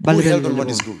who held on what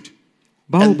is good.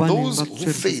 And those who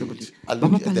failed, I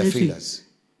look at their failures.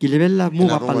 And I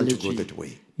don't want to go that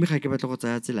way.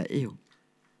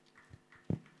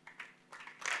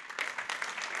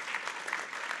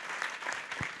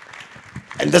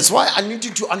 And that's why I need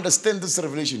you to understand this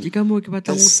revelation.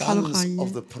 The sons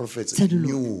of the prophets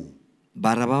knew.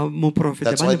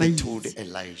 That's why they told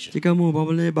Elijah, you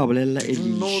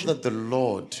know that the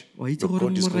Lord, your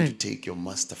God, is going to take your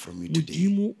master from you today.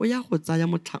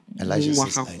 Elijah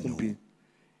says, I know.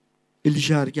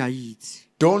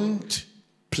 Don't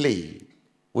play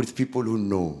with people who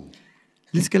know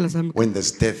when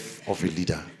there's death of a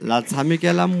leader.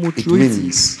 It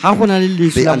means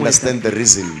they understand the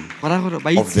reason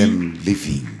of them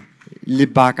living. They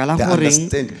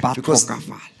understand because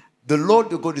the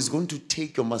Lord your God is going to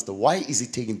take your master. Why is he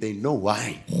taking? They know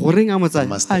why. The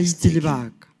master is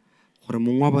taking.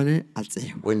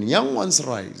 When young ones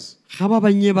rise,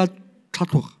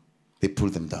 they pull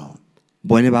them down.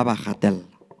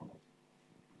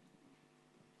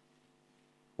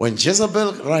 When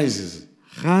Jezebel rises,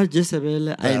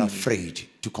 they are afraid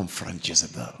to confront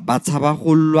Jezebel.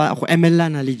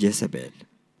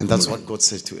 And that's what God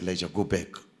says to Elijah, go back.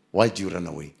 Why do you run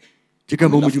away?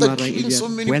 After killing so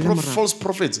many false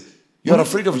prophets, you are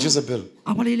afraid of Jezebel.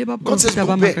 God says,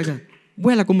 go back.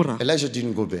 Elijah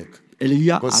didn't go back.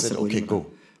 God said, okay, go.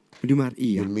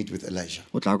 You'll meet with Elijah.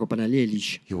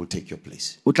 He will take your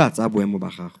place.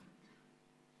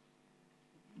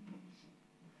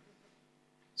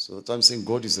 So that's why I'm saying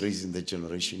God is raising the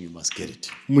generation, you must get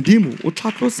it.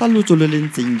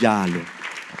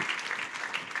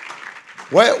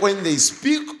 Where when they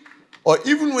speak, or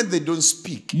even when they don't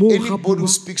speak, anybody who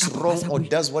speaks wrong or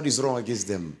does what is wrong against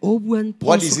them,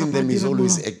 what is in them is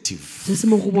always active.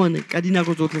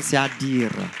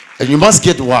 And you must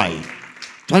get why.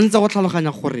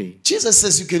 Jesus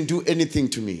says you can do anything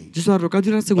to me,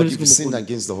 but if you sin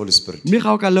against the Holy Spirit, you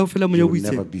will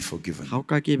never be forgiven.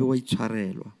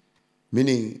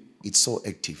 Meaning, it's so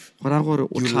active.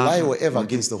 You lie wherever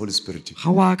against the Holy Spirit.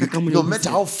 No matter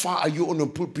how far are you on a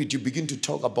pulpit, you begin to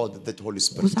talk about that Holy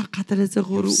Spirit.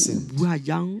 You've sinned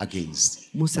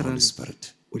against the Holy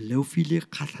Spirit.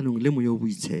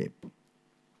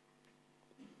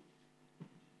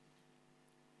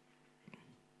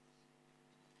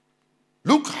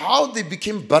 Look how they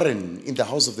became barren in the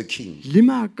house of the king,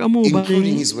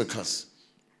 including his workers,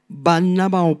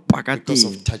 because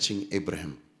of touching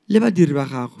Abraham. In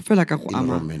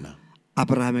Romania.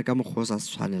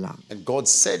 And God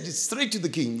said it straight to the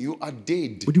king, you are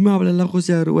dead.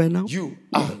 You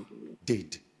are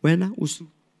dead.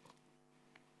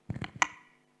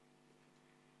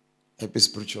 Happy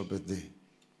spiritual birthday.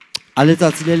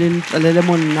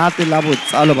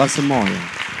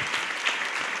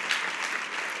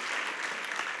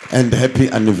 And happy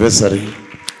anniversary.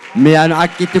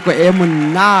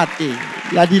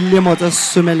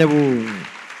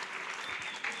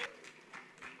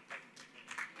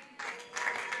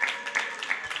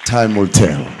 Time will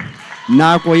tell.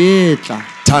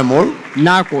 Time will?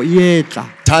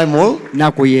 Time will?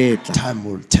 Time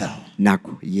will tell.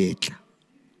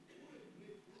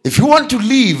 If you want to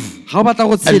leave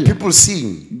and people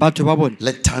seeing,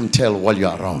 let time tell while you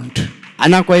are around.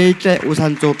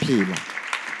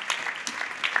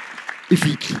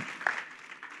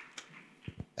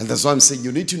 And that's why I'm saying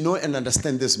you need to know and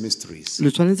understand these mysteries.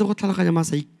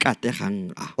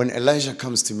 When Elijah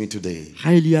comes to me today,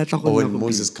 or when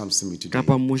Moses comes to me today,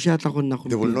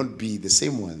 they will not be the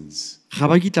same ones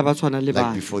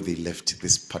like before they left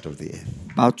this part of the earth.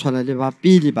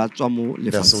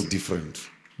 They are so different.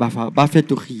 And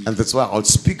that's why I'll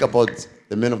speak about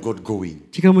the man of God going.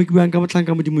 But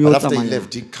after he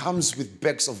left, he comes with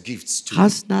bags of gifts too.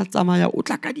 Open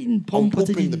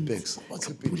the bags. What's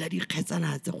happening?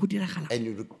 And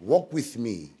you walk with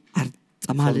me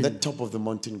from that top of the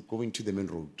mountain going to the main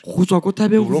road. You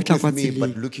walk with me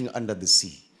but looking under the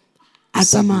sea.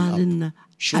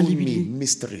 Showing me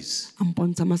mysteries.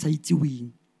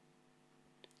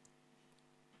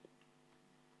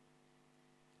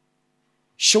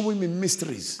 Showing me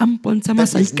mysteries that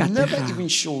he has never even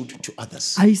showed to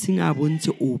others.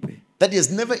 That he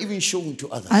has never even shown to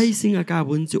others.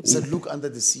 Said, look under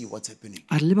the sea, what's happening?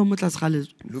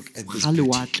 Look at this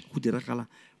beauty.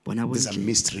 These are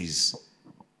mysteries.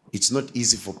 It's not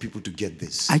easy for people to get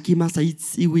this. I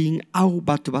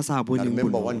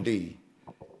remember one day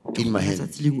in my hand,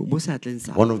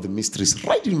 one of the mysteries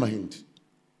right in my hand.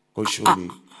 God showed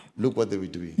me, look what they were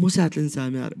doing.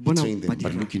 Betraying them,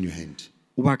 but look in your hand.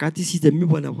 And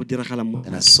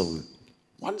I saw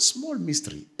one small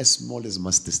mystery, as small as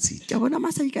mustard seed. ke bona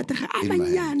masaikatega a In my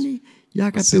hand. manyane ya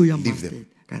ka I said, peo ya leave them.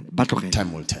 mustard ba tlogela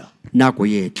Time will tell. nako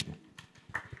e tla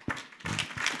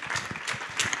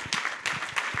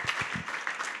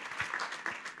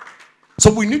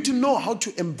So we need to know how to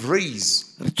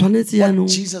embrace re tshwanetse what yaanong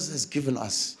Jesus has given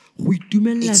us. go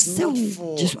itumelela It's seo not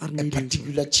for jesu a re a neileng sone.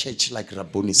 particular church like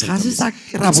Rabboni Ga se Center. sa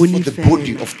It's for Rabboni the fela.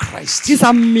 body of Christ. ke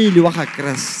sa mmele wa ga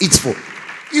kreste It's for,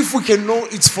 if we can know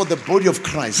it's for the body of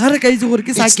Christ, ga re ka itse gore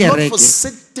ke sa it's not for kereke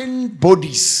certain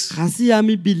bodies. ga se ya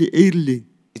mebele e e rileng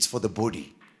It's for the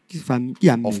body ke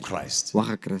ya of mmele Christ. wa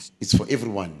ga kreste It's for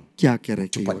everyone ke ya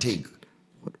kereke to yotlhe. partake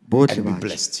botlhe and be ba je,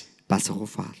 blessed ba se go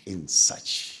fala in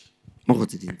such. mo go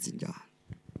tse dintseng jalo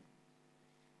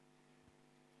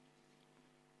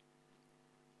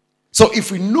So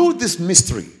if we know this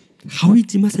mystery, ga o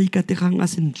itse masaikategang a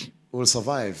sentle we will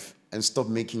survive and stop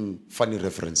making funny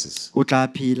references. o tla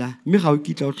phela mme ga o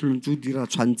kitla o tlholontse o dira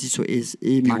tshwantshiso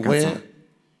e makatsang Beware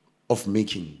of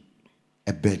making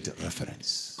a bad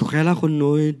reference. tlogela go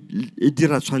nne e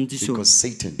dira tshwantshiso Because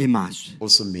Satan e maswe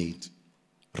also made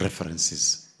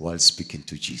references while speaking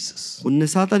to Jesus. gonne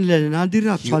satane le ena a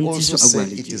dira He also tshwantshiso a bua said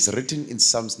le it Jesu. is written in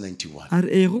Psalms 91. a re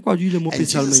ee go kwadilwe mo And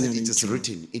Jesus said it pesalmanyaneng is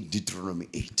written in Deuteronomy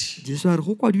 8. jesu a re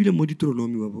go kwadilwe mo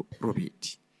Deuteronomy wa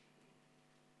robedi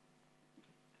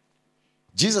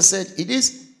Jesus said it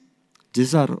is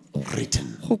jesu a re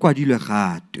written. go kwadilwe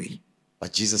gatwe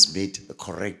But Jesus made the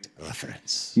correct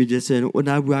reference. mme jesu ene o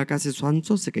ne a bua ka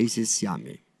setshwantsho se ka ise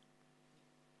siameng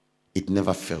It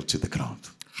never fell to the ground.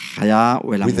 ga ya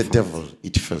wela With mo the fatshe. devil,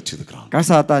 it fell to the ground. ka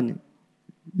satane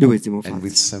le wetse mo And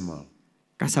with fatshe Samuel,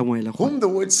 ka samuele go whom the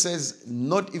word says,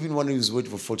 not even one of his words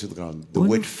will fall to the ground. The One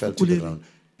word of fell to the Kukulele. ground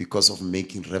because of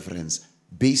making reference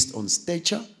based on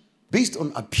stature, based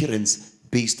on appearance,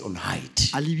 based on height.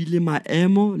 a lebile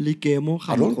maemo le kemo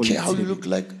ga I don't mogolo care how you tsebe. look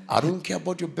like. I don't care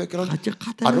about your background. ga ke I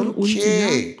kgathalele don't o ntse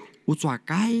care yang, o tswa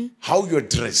kae how you're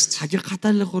dressed. ga ke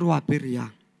kgathalele gore o apere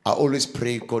yang I always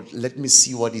pray, God, let me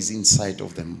see what is inside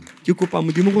of them. ke kopa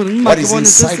modimo gore nna What ke is bone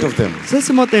se inside of them? se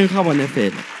se mo teng ga bone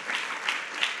fela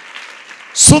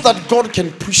So that God can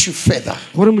push you further.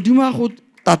 gore modimo a go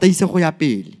tataise go ya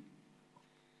pele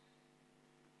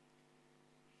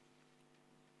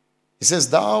He says,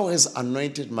 thou hast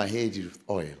anointed my head with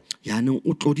oil. yaanong o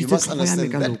You tloditse must tlhogo ya me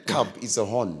understand ka that lokwa cup is a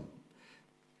horn.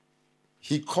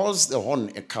 He calls the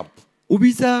horn a cup. o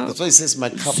bitsa That's why he says, my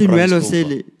cup senwelo runs se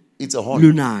over. le It's a horn.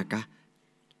 lunaka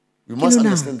You must lunaka.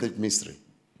 understand that mystery.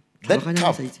 That Tlhaloganya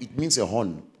cup, mosadi. it means a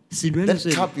horn. senwelo That se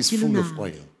le cup is ke full of lunaka.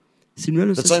 oil.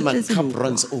 senwelo se That's why se my tletse cup lokwa.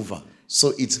 runs over.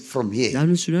 So it's from here.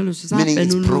 yaanong senwelo se sa Meaning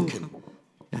it's penologa. broken.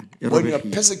 Yaanong, e When you are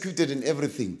robegile. persecuted in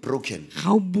everything, broken,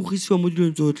 ga o bogisiwa mo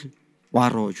dilong tsotlhe wa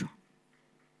rojwa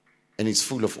and it's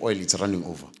full of oil, it's running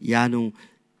over. yaanong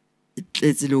e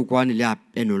tletse leokwane le a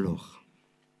penologa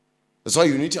That's why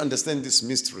you need to understand this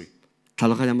mystery.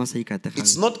 tlhaloganya masaikategang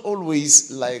It's not always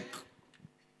like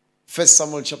 1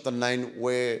 Samuel chapter 9,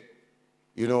 where,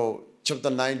 chapter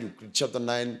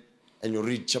 9, and you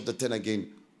read chapter 10 again,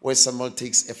 where Samuel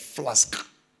takes a flask.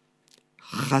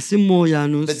 ga se mo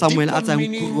yaanong The samuele a deeper tsang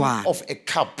meaning kurwana of a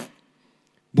cup,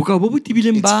 bokao bo bo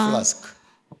tibileng it's ba flask.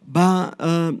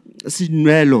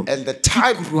 senwelo And the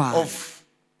type kurwana. of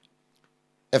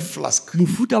a flask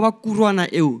mofuta wa kurwana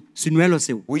eo senwelo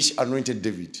seo which anointed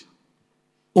David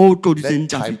o tloditseng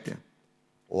That type. Dafite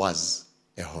was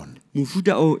a horn.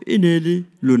 mofuta o e ne le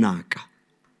lonaka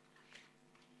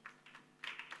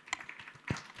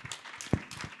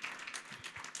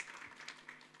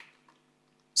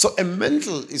So a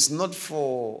mantle is not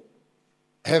for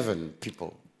heaven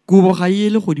people. kobo ga e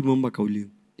le godimong bakaoleng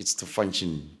It's to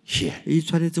function here. e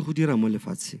tshwanetse go dira mo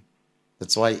lefatsheng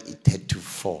That's why it had to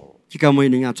fall. ke ka mo e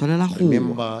neng a tshwanela go wa.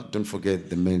 Remember, don't forget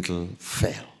the mantle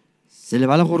fell. se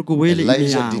lebala gore kobo ele e ne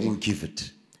Elijah ya wa. didn't give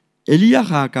it. Elia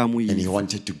ga a ka mo And he isa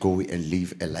wanted to go and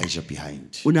leave Elijah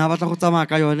behind. o ne a batla go tsamaya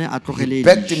ka yone a tlogele He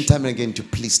begged him time and again to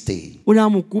please stay. o ne a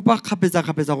mo kopa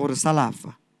kgapetsa-kgapetsa gore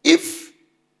salafa If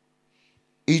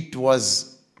it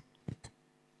was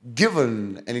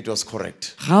given and it was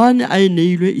correct, ga a ne a e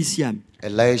neilwe e siame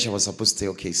Elijah was supposed to say,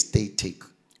 okay, stay, take.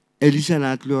 elisha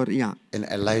ne a tlile gore ya And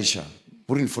Elijah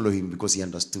wouldn't follow him because he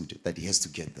understood that he has to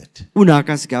get that. o ne a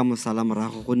ka se ka mo sala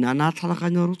morago gonne a ne a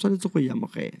tlhaloganya gore o tshwanetse go e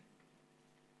amogela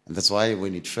And that's why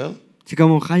when it fell, ke ka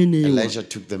mo ga e ne ewa Elijah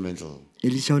took the mantle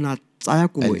elisha o ne a tsaya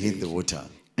kobo and hit the e water.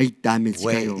 a itametse ka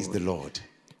Where is the yone Lord?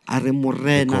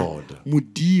 the God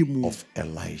of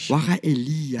Elijah.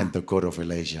 And the God of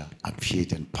Elijah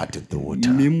appeared and parted the water.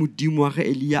 And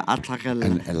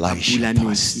Elisha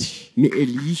passed.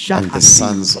 And the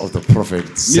sons of the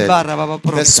prophet said,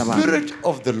 the Spirit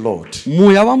of the Lord,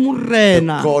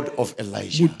 the God of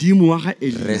Elijah,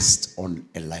 rest on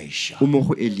Elisha.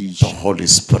 The Holy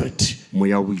Spirit,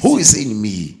 who is in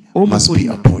me, must be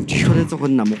upon you.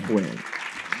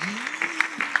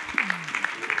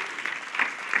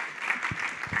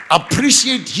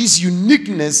 Appreciate his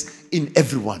uniqueness in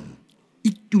everyone.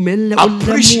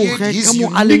 Appreciate his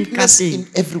uniqueness in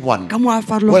everyone.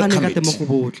 Welcome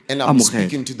it. And I'm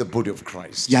speaking to the body of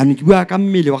Christ. I'm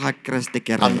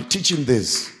teaching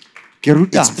this.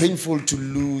 It's painful to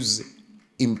lose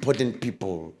important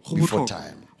people before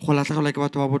time.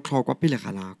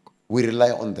 We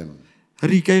rely on them.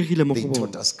 They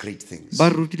taught us great things.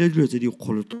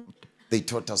 They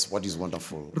taught us what is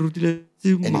wonderful. And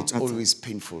it's always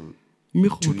painful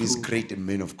to lose great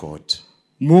men of God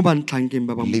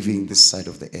living this side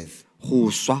of the earth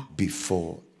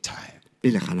before time.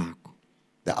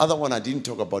 The other one, I didn't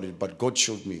talk about it, but God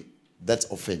showed me that's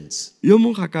offense. And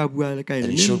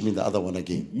he showed me the other one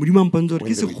again when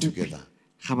they were together.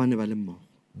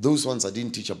 Those ones, I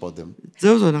didn't teach about them. I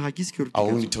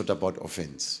only taught about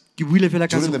offense. During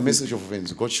the message of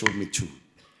offense, God showed me two.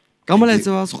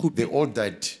 They all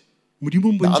died.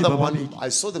 The other one, I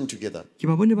saw them together.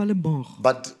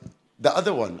 But the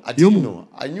other one, I didn't know.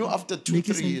 I knew after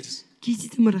 2-3 years.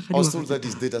 I was told that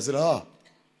he's dead. I said,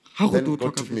 Then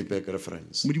God took me back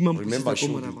reference. Remember, I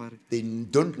showed you. They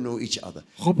don't know each other.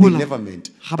 They never met.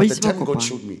 But the time God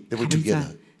showed me, they were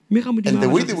together. And the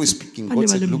way they were speaking, God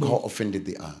said, look how offended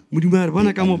they are. They are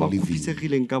living.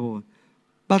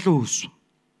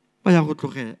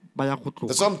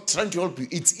 That's why I'm trying to help you.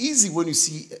 It's easy when you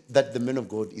see that the man of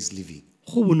God is living.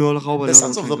 The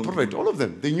sons of the prophet, all of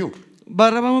them, they knew. And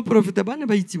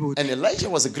Elijah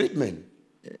was a great man.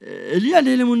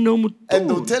 And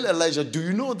they'll tell Elijah, do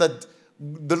you know that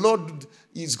the Lord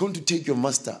is going to take your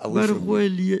master away from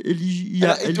you?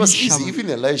 And it was easy. Even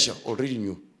Elijah already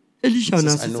knew.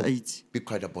 Says, I know. Be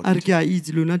quiet about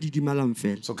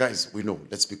it. So guys, we know.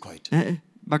 Let's be quiet.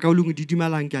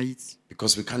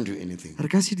 Because we can't do anything.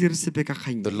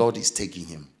 The Lord is taking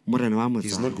him.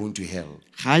 He's not going to hell.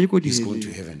 He's going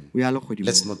to heaven.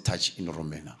 Let's not touch in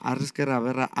Romana.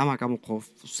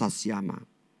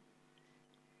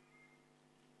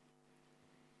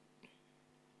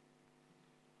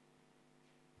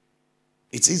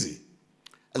 It's easy.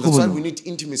 And that's why we need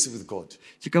intimacy with God.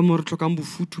 And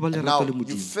now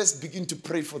you first begin to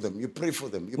pray for them. You pray for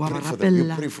them. You pray for them.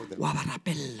 You pray for them.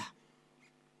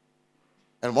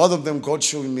 And one of them, God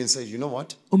showed me and said, you know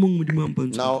what?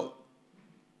 Now,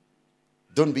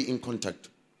 don't be in contact.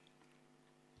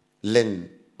 Learn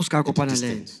at a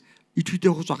distance.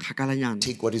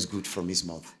 Take what is good from his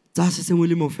mouth.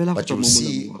 But you'll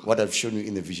see what I've shown you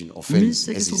in the vision. Offense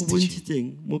as he's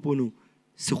teaching.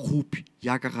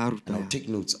 Now take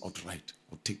notes outright.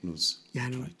 Or take notes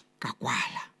outright.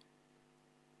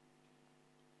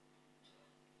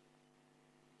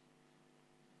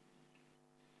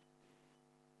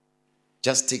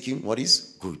 Just taking what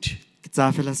is good.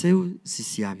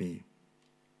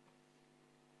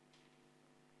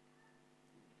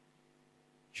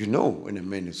 You know when a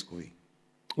man is going.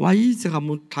 And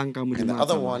the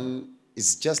other one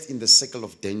is just in the circle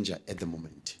of danger at the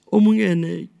moment. I don't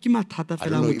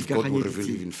know if God will reveal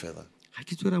even further. But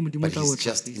he's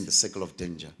just in the circle of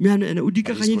danger. But he's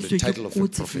got the title of a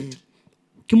prophet.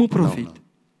 No.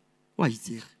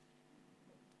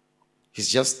 He's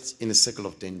just in a circle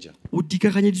of danger.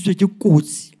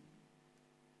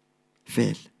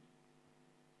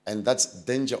 And that's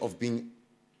danger of being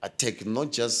attacked,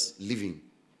 not just living,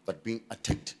 but being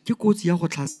attacked by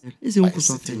a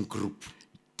certain group.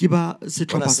 When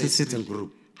I say certain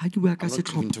group, I'm not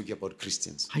even talking about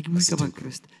Christians. I'm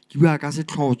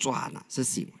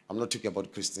not talking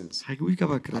about Christians. I'm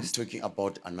talking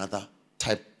about another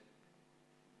type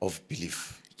of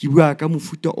belief. Or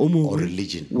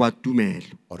religion.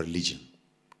 Or religion.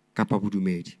 But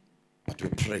we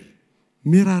pray.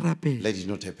 Let it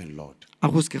not happen, Lord.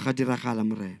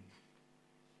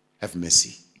 Have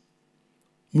mercy.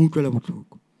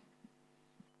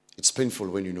 It's painful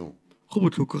when you know.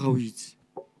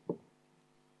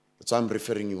 That's why I'm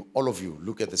referring you, all of you,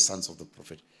 look at the sons of the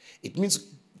prophet. It means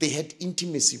they had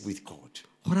intimacy with God.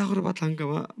 If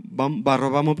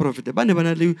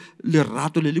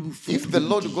the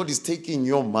Lord God is taking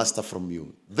your master from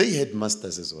you, they had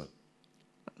masters as well.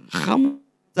 Who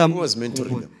was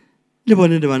mentoring them?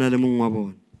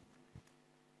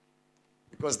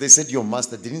 Because they said your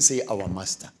master, they didn't say our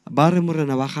master. ba re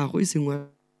morena wa gago e seng wa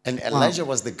And Elijah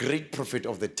was the great prophet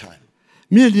of the time.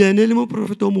 mme Elia ne le mo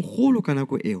profeta o mogolo ka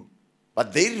nako eo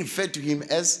But they referred to him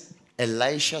as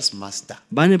Elisha's master.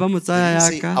 ba ne ba mo They tsaya didn't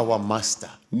say yaka our master.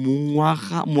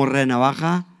 morena wa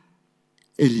ga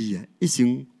Elia e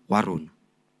seng wa rona.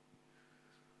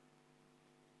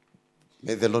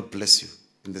 May the Lord bless you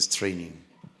in this training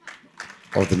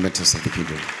of the matters of the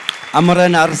kingdom. A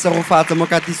morena a re segofatse mo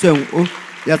katisong o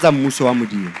ya tsa mmuso wa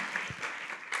modimo.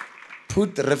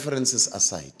 Put the references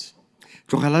aside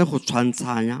Tlogela go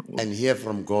tshwantshanya and hear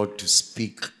from God to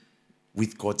speak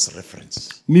with God's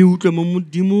reference. mme utlwe mo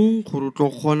modimong gore o tlo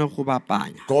kgona go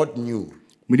bapanya. God knew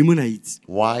Modimo na itse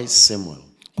why Samuel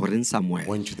goreng Samuel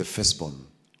went to the firstborn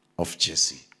of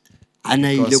Jesse. a na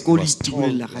ile Because ko he was tall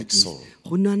ditibeleng la ga like Jese Saul.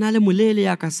 go nna na le molele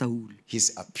ya ka Saul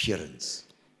His appearance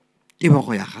ke ba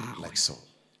go ya gagwe like Saul.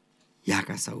 ya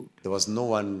ka Saul There was no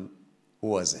one who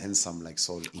was handsome like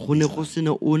Saul. in go ne go Israel. sene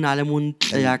o na le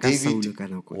montle ya ka Saul David ka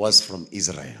nako was from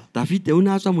Israel. David o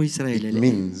ne a tswa mo It Israele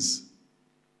means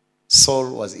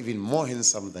Saul was even more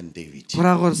handsome than David. go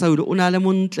ra gore Saul o na le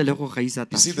montle le go gaisa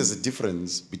You see, David there's a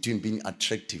difference between being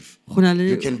attractive. go na le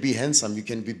You can be handsome, you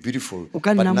can be beautiful, O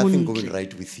ka but nna nothing montle. going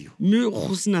right with you. mme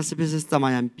go sena sepe se se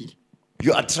tsamayang pele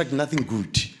You attract nothing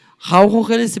good. ga o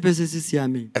gogele sepe se se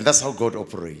siameng And that's how God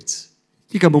operates.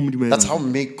 ke ka mo modimo That's how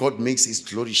God makes his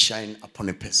glory shine upon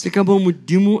a ke person. ka mo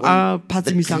modimo a The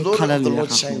phatsimisang glory of the kgalalelo ya Lord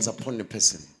gago shines upon a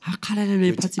person. ga kgalalelo e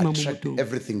It phatsima mo attract mothong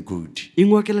everything good. e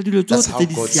ngwakela dilo That's tsotlhe how tse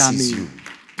di God sees siameng you.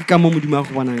 ke ka mo modimo a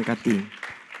go bonang ka teng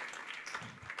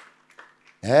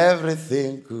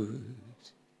Everything good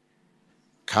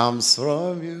comes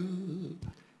from you,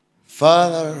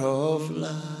 Father of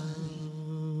love.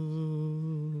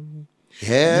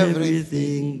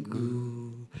 Everything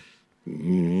good.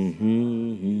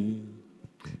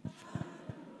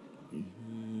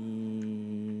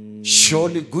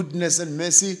 Surely goodness and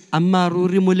mercy a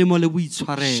mmaruri molemo le shall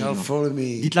boitshwarelo follow di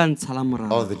me tla ntshala all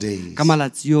morago the days ka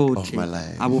malatsi of yotlhe my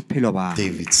life. a bophelo ba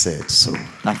David said so.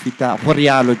 Dafita go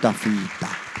rialo Dafita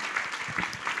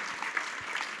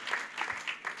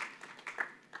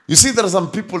You see, there are some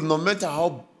people, no matter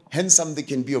how handsome they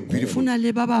can be or go beautiful, na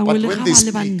le ba bangwe but le when ga they ba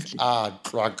le speak, bantle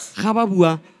cluck. ga ba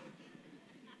bua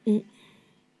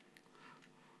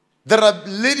There are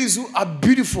ladies who are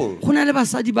beautiful, go na le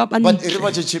basadi ba but bantle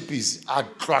Iribache chippies are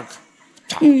cluck.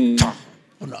 e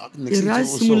re a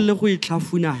simolole go e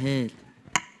tlhafuna hela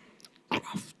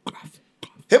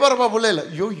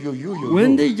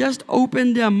when they just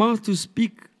open their mouth to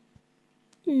speak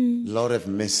Lord have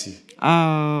mercy.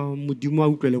 modimo a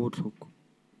utlwele botlhoko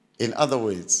In other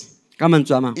words, ka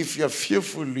mantswe a mangwe if you are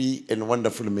fearfully and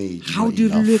wonderfully made, ga o you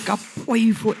are dirilwe enough. ka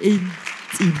poifo e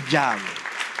ntseng jalo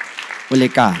o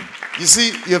lekane You see,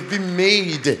 you have been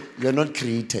made, you are not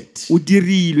created. o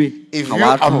dirilwe If ga you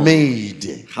wa are tlhoka.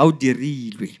 made, ga o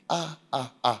dirilwe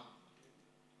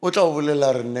o tla o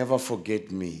bolela re never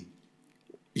forget me.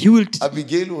 he will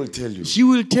Abigail will tell you, she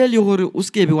will tell you gore o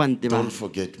sekebe wa ntebala don't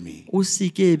forget me. o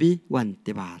sekebe wa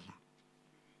ntebala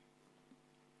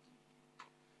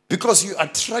Because you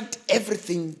attract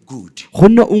everything good.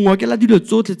 gonne o ngokela dilo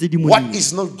tsotlhe tse di What molemo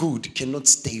is not good cannot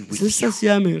stay with se se you.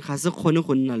 siameng ga se kgone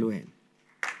go nna le wena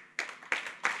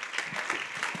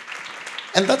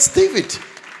And that's David.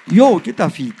 yo ke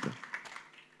Dafita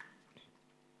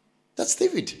That's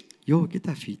David. yo ke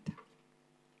Dafita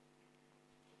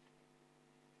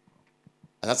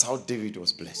And that's how David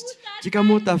was blessed. ke ka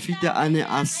mo Dafita a ne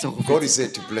a segofatsa God is there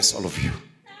to bless all of you.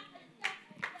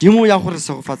 dimo ya gore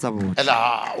segofatsa botlhe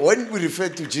And when we refer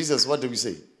to Jesus, what do we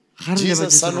say? Ga re leba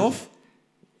Jesus, Jesu son re- of?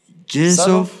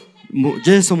 Jesu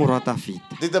Jesu morwa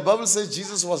Dafita Did the Bible say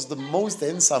Jesus was the most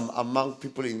handsome among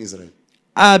people in Israel?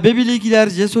 a bebele ke a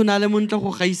re Jesu o na le montle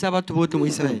go gaisa batho botlhe mo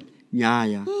Israele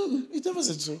nyaaya It never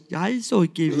said so. ga e so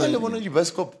ke You know, you want to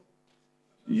bioscope.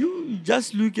 you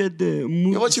just look at the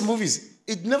You're watching movies.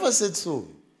 It never said so.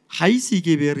 ga ise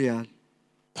ke be real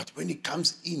But when it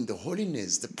comes in, the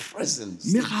holiness, the presence,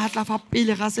 mme ga a tla fa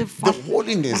pele ga se the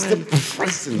holiness, the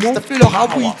presence, mo the pele ga power,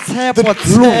 boitshepo the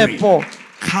glory, tshepo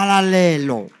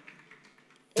kgalalelo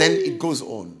then it goes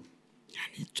on.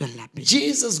 e tswela pele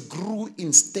Jesus grew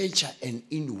in stature and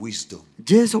in wisdom.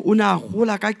 Jesu o ne a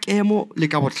gola ka kemo le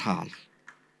ka botlhale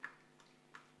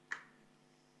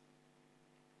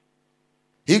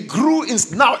He grew in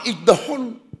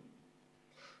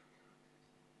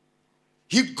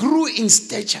He grew in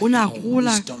stature o ne a and in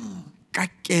gola wisdom. ka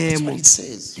That's kemo what it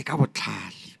says. le ka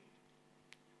botlhale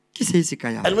ke se se ka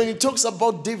yang And when he talks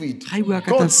about David, Ga e bua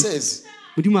ka God David. says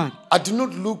I do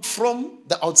not look from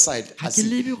the outside.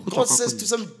 God says to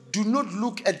some, do not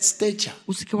look at stature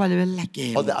or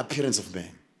the appearance of man.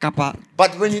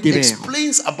 But when it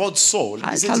explains about Saul,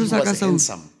 he says he was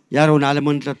handsome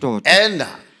and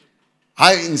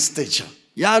high in stature.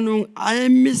 In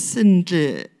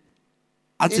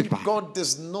God,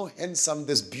 there's no handsome,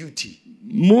 there's beauty.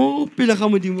 So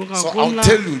I'll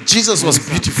tell you, Jesus was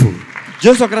beautiful.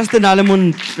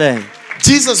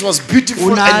 Jesus was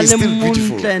beautiful and is still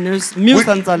beautiful.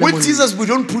 With Jesus, we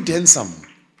don't put handsome.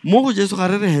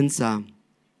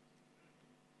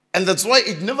 And that's why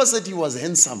it never said he was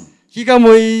handsome.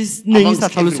 Amongst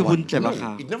everyone.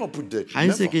 No, it never put that.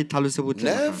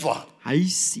 Never.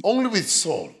 Only with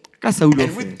Saul.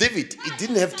 And with David, it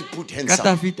didn't have to put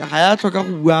handsome.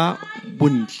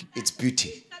 It's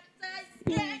beauty.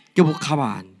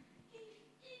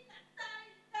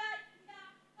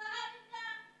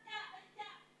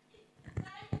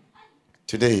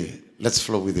 Today, let's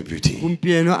flow with the beauty.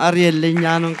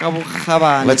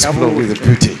 Let's flow with the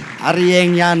beauty.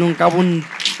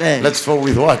 Let's flow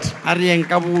with what?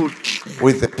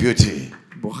 With the beauty.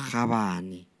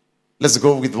 Let's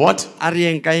go with what?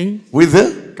 With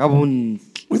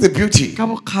the beauty.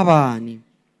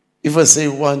 If I say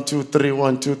 1, 2, 3,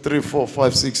 1, 2, 3, 4,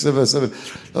 5, 6, 7, 7.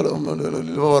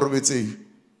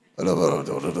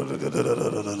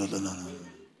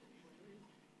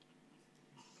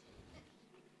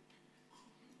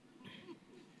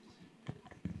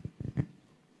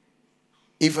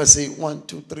 If I say 1,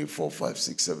 2, 3, 4, 5,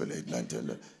 6, 7, 8, 9, 10,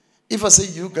 11. If I say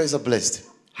you guys are blessed,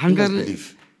 you must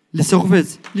believe.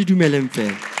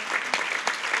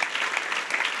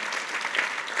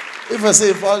 If I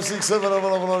say 5, 6, 7,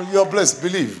 you are blessed,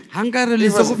 believe.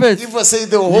 If I say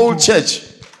the whole church,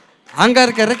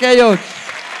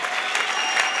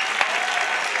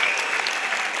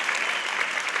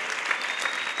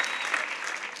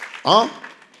 huh?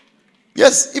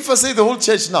 Yes, if I say the whole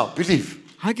church now, believe.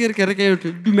 Huh?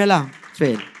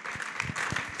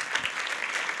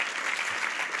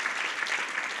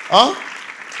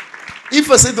 If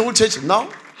I say the whole church now,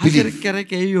 believe.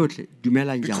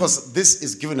 Because this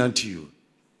is given unto you.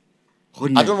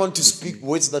 I don't want to speak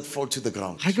words that fall to the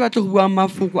ground. You get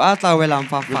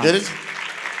it?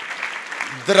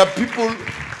 There are people,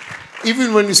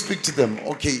 even when you speak to them,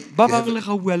 okay, you have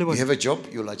a job,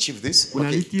 you'll achieve this.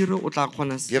 Okay. You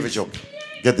have a job,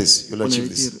 get this, you'll achieve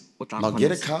this. Now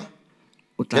get a car,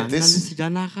 get this, you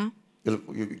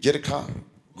get a car,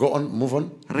 go on, move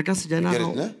on. Get it,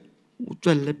 ne?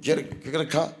 Get a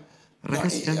car. Now,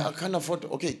 I can't afford,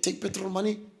 okay, take petrol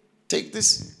money, take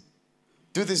this,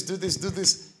 do this, do this, do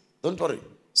this. Don't worry.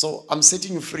 So I'm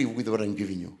setting you free with what I'm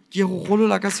giving you.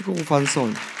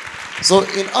 So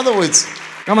in other words,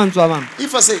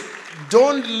 if I say,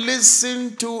 don't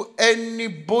listen to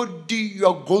anybody, you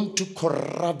are going to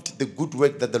corrupt the good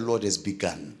work that the Lord has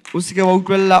begun. You are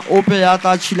going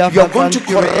to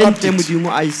corrupt it.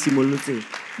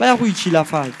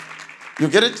 You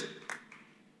get it?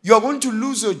 You are going to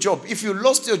lose your job. If you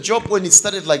lost your job when it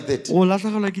started like that,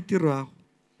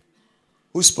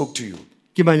 who spoke to you?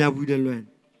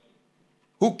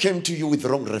 Who came to you with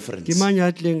wrong reference?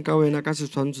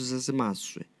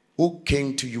 Who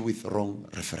came to you with wrong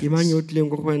reference?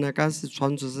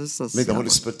 May the Holy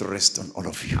Spirit rest on all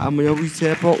of you.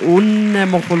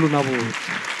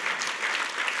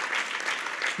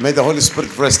 May the Holy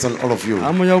Spirit rest on all of you.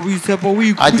 I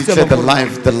declare the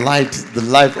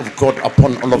life of God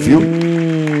upon all of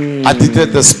you. I declare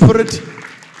the Spirit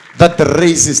that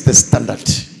raises the standard.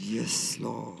 Yes,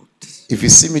 Lord. If you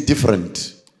see me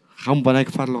different, you're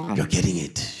getting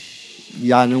it.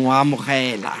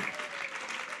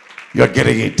 You're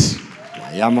getting it.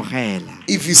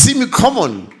 If you see me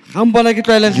common,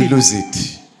 you lose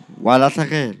it.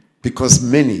 Because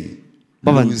many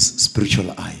lose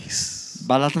spiritual eyes.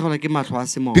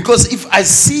 Because if I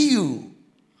see you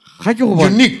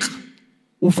unique,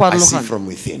 I see from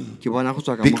within.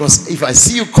 Because if I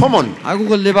see you common, I've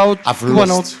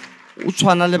lost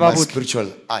my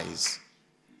spiritual eyes.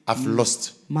 I've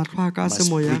lost my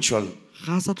spiritual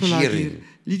hearing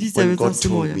when God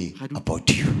told me about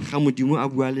you.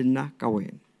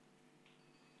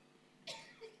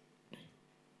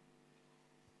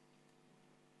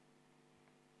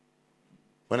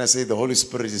 When I say the Holy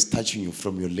Spirit is touching you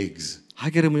from your legs,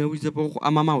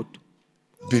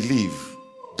 believe.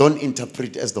 Don't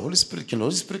interpret as the Holy Spirit. Can the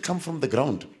Holy Spirit come from the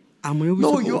ground?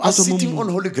 No, you are sitting on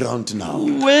holy ground now.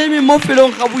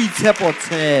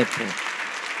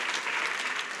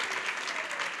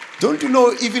 Don't you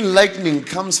know even lightning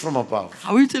comes from above?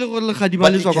 But it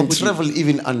can travel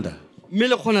even under.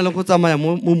 It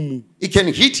can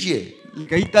hit here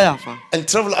and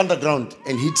travel underground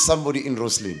and hit somebody in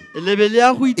Roslyn. lebele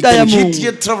ya go It itaya can hit mong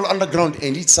here, travel underground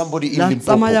and hit somebody in la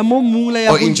tsamaya Limpopo mo mmung la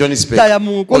ya or go in Johannesburg itaya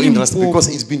mong ko or in Rust Limpopo. because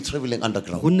it's been traveling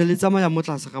underground. go nne le tsamaya mo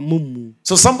tlase ga mo mmung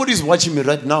So somebody is watching me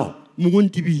right now. mong o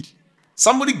ntebile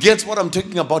Somebody gets what I'm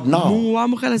talking about now. mong wa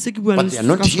amogela se ke buang But le they are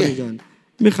not ka sone here. jaana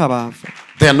mme ga ba fa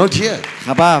They are not here.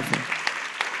 ga ba fa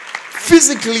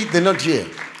Physically, they're not here.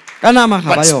 ka nama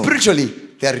ga But ba yona spiritually,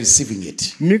 they are receiving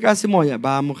it. mme ka semoya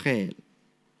ba amogela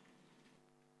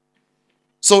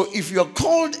So if you are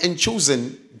called and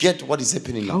chosen, get what is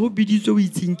happening ga now. go biditswe o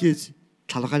itshinketse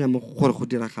tlhaloganya mo gore go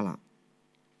diragalang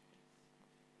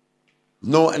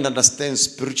Know and understand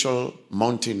spiritual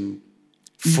mountain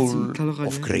full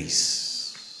of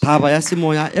grace. thaba ya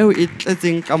semoya eo e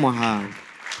tletseng ka mogang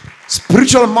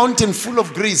Spiritual mountain full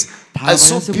of grace. I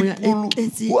saw Thaba ya semoya e people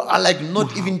tletse who are like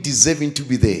not even deserving to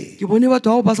be there. ke bone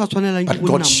batho bao ba sa tshwanelang ke But go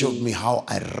God nna showed moo me how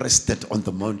I rested on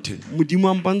the mountain.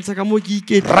 modimo a mpontsha ka mo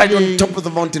ke Right on iketlileng top of the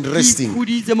mountain, resting.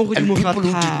 ikhuditse mo And godimo ga people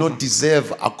who did thaba not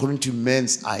deserve, according to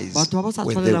men's eyes, batho ba ba sa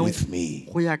were there tshwanelang with me.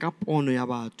 go ya ka pono ya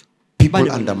batho People Ba ne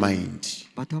ba- undermined.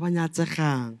 batho ba ba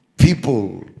nyatsegang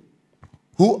People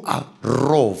who are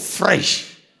raw,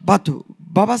 fresh. batho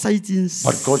ba ba sa itseng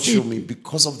But God showed sepe. me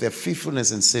because of their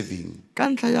faithfulness and serving, ka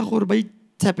ntlha ya gore ba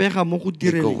itshepega mo go they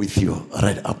go direleng with you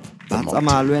right up the ba mountain.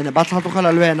 tsamaya le wena ba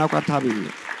tlhatlogela le wena kwa thabeng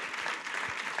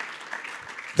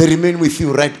They remain with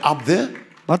you right up there,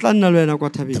 ba tla nna le wena kwa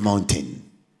the thabeng mountain,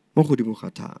 mo godimo ga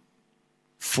thaba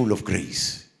full of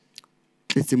grace.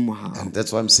 tletseng mogago And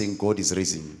that's why I'm saying God is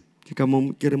raising ke ka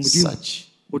mo ke re modimo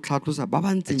such o tlhatlosa ba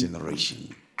ba a ntseng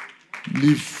generation.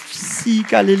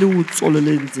 lesika le le utsolo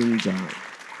le ntseng jang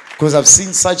Because I've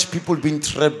seen such people being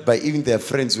trapped by even their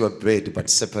friends who are bad but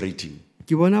separating.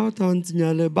 ke bona batho ba ntseng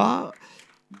jale ba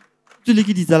tswile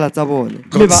ke ditsala tsa bone mme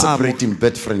God ba amo separating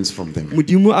bad friends from them.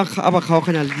 modimo a ba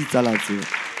kgaoganya le ditsala tseo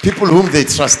People whom they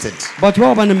trusted. batho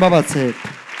bao ba neng ba ba tshepa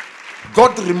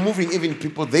God removing even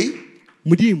people they.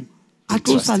 modimo a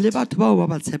They tlosa trusted. le batho bao ba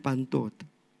ba tshepang tota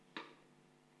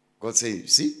God say,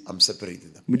 see, I'm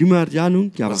separating them. modimo a re jaanong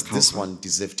ke a ba Because this kgaoganya one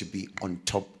deserves to be on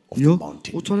top of yo the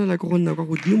mountain. o tshwanela ke go nna kwa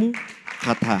godimo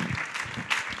ga thaba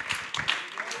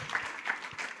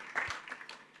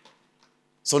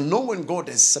So know when God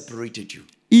has separated you,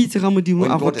 itse ga modimo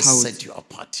when a go God has tlhaotse set you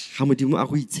apart, ga modimo a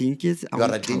go itshenketse a you are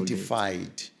go tlhaoletse.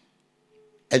 identified.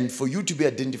 And for you to be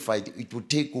identified, it will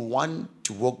take one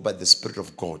to walk by the Spirit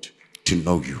of God to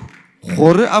know you.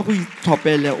 gore a go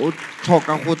itlhopele o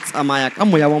tlhoka go tsamaya ka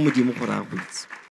moya wa modimo gore a go itse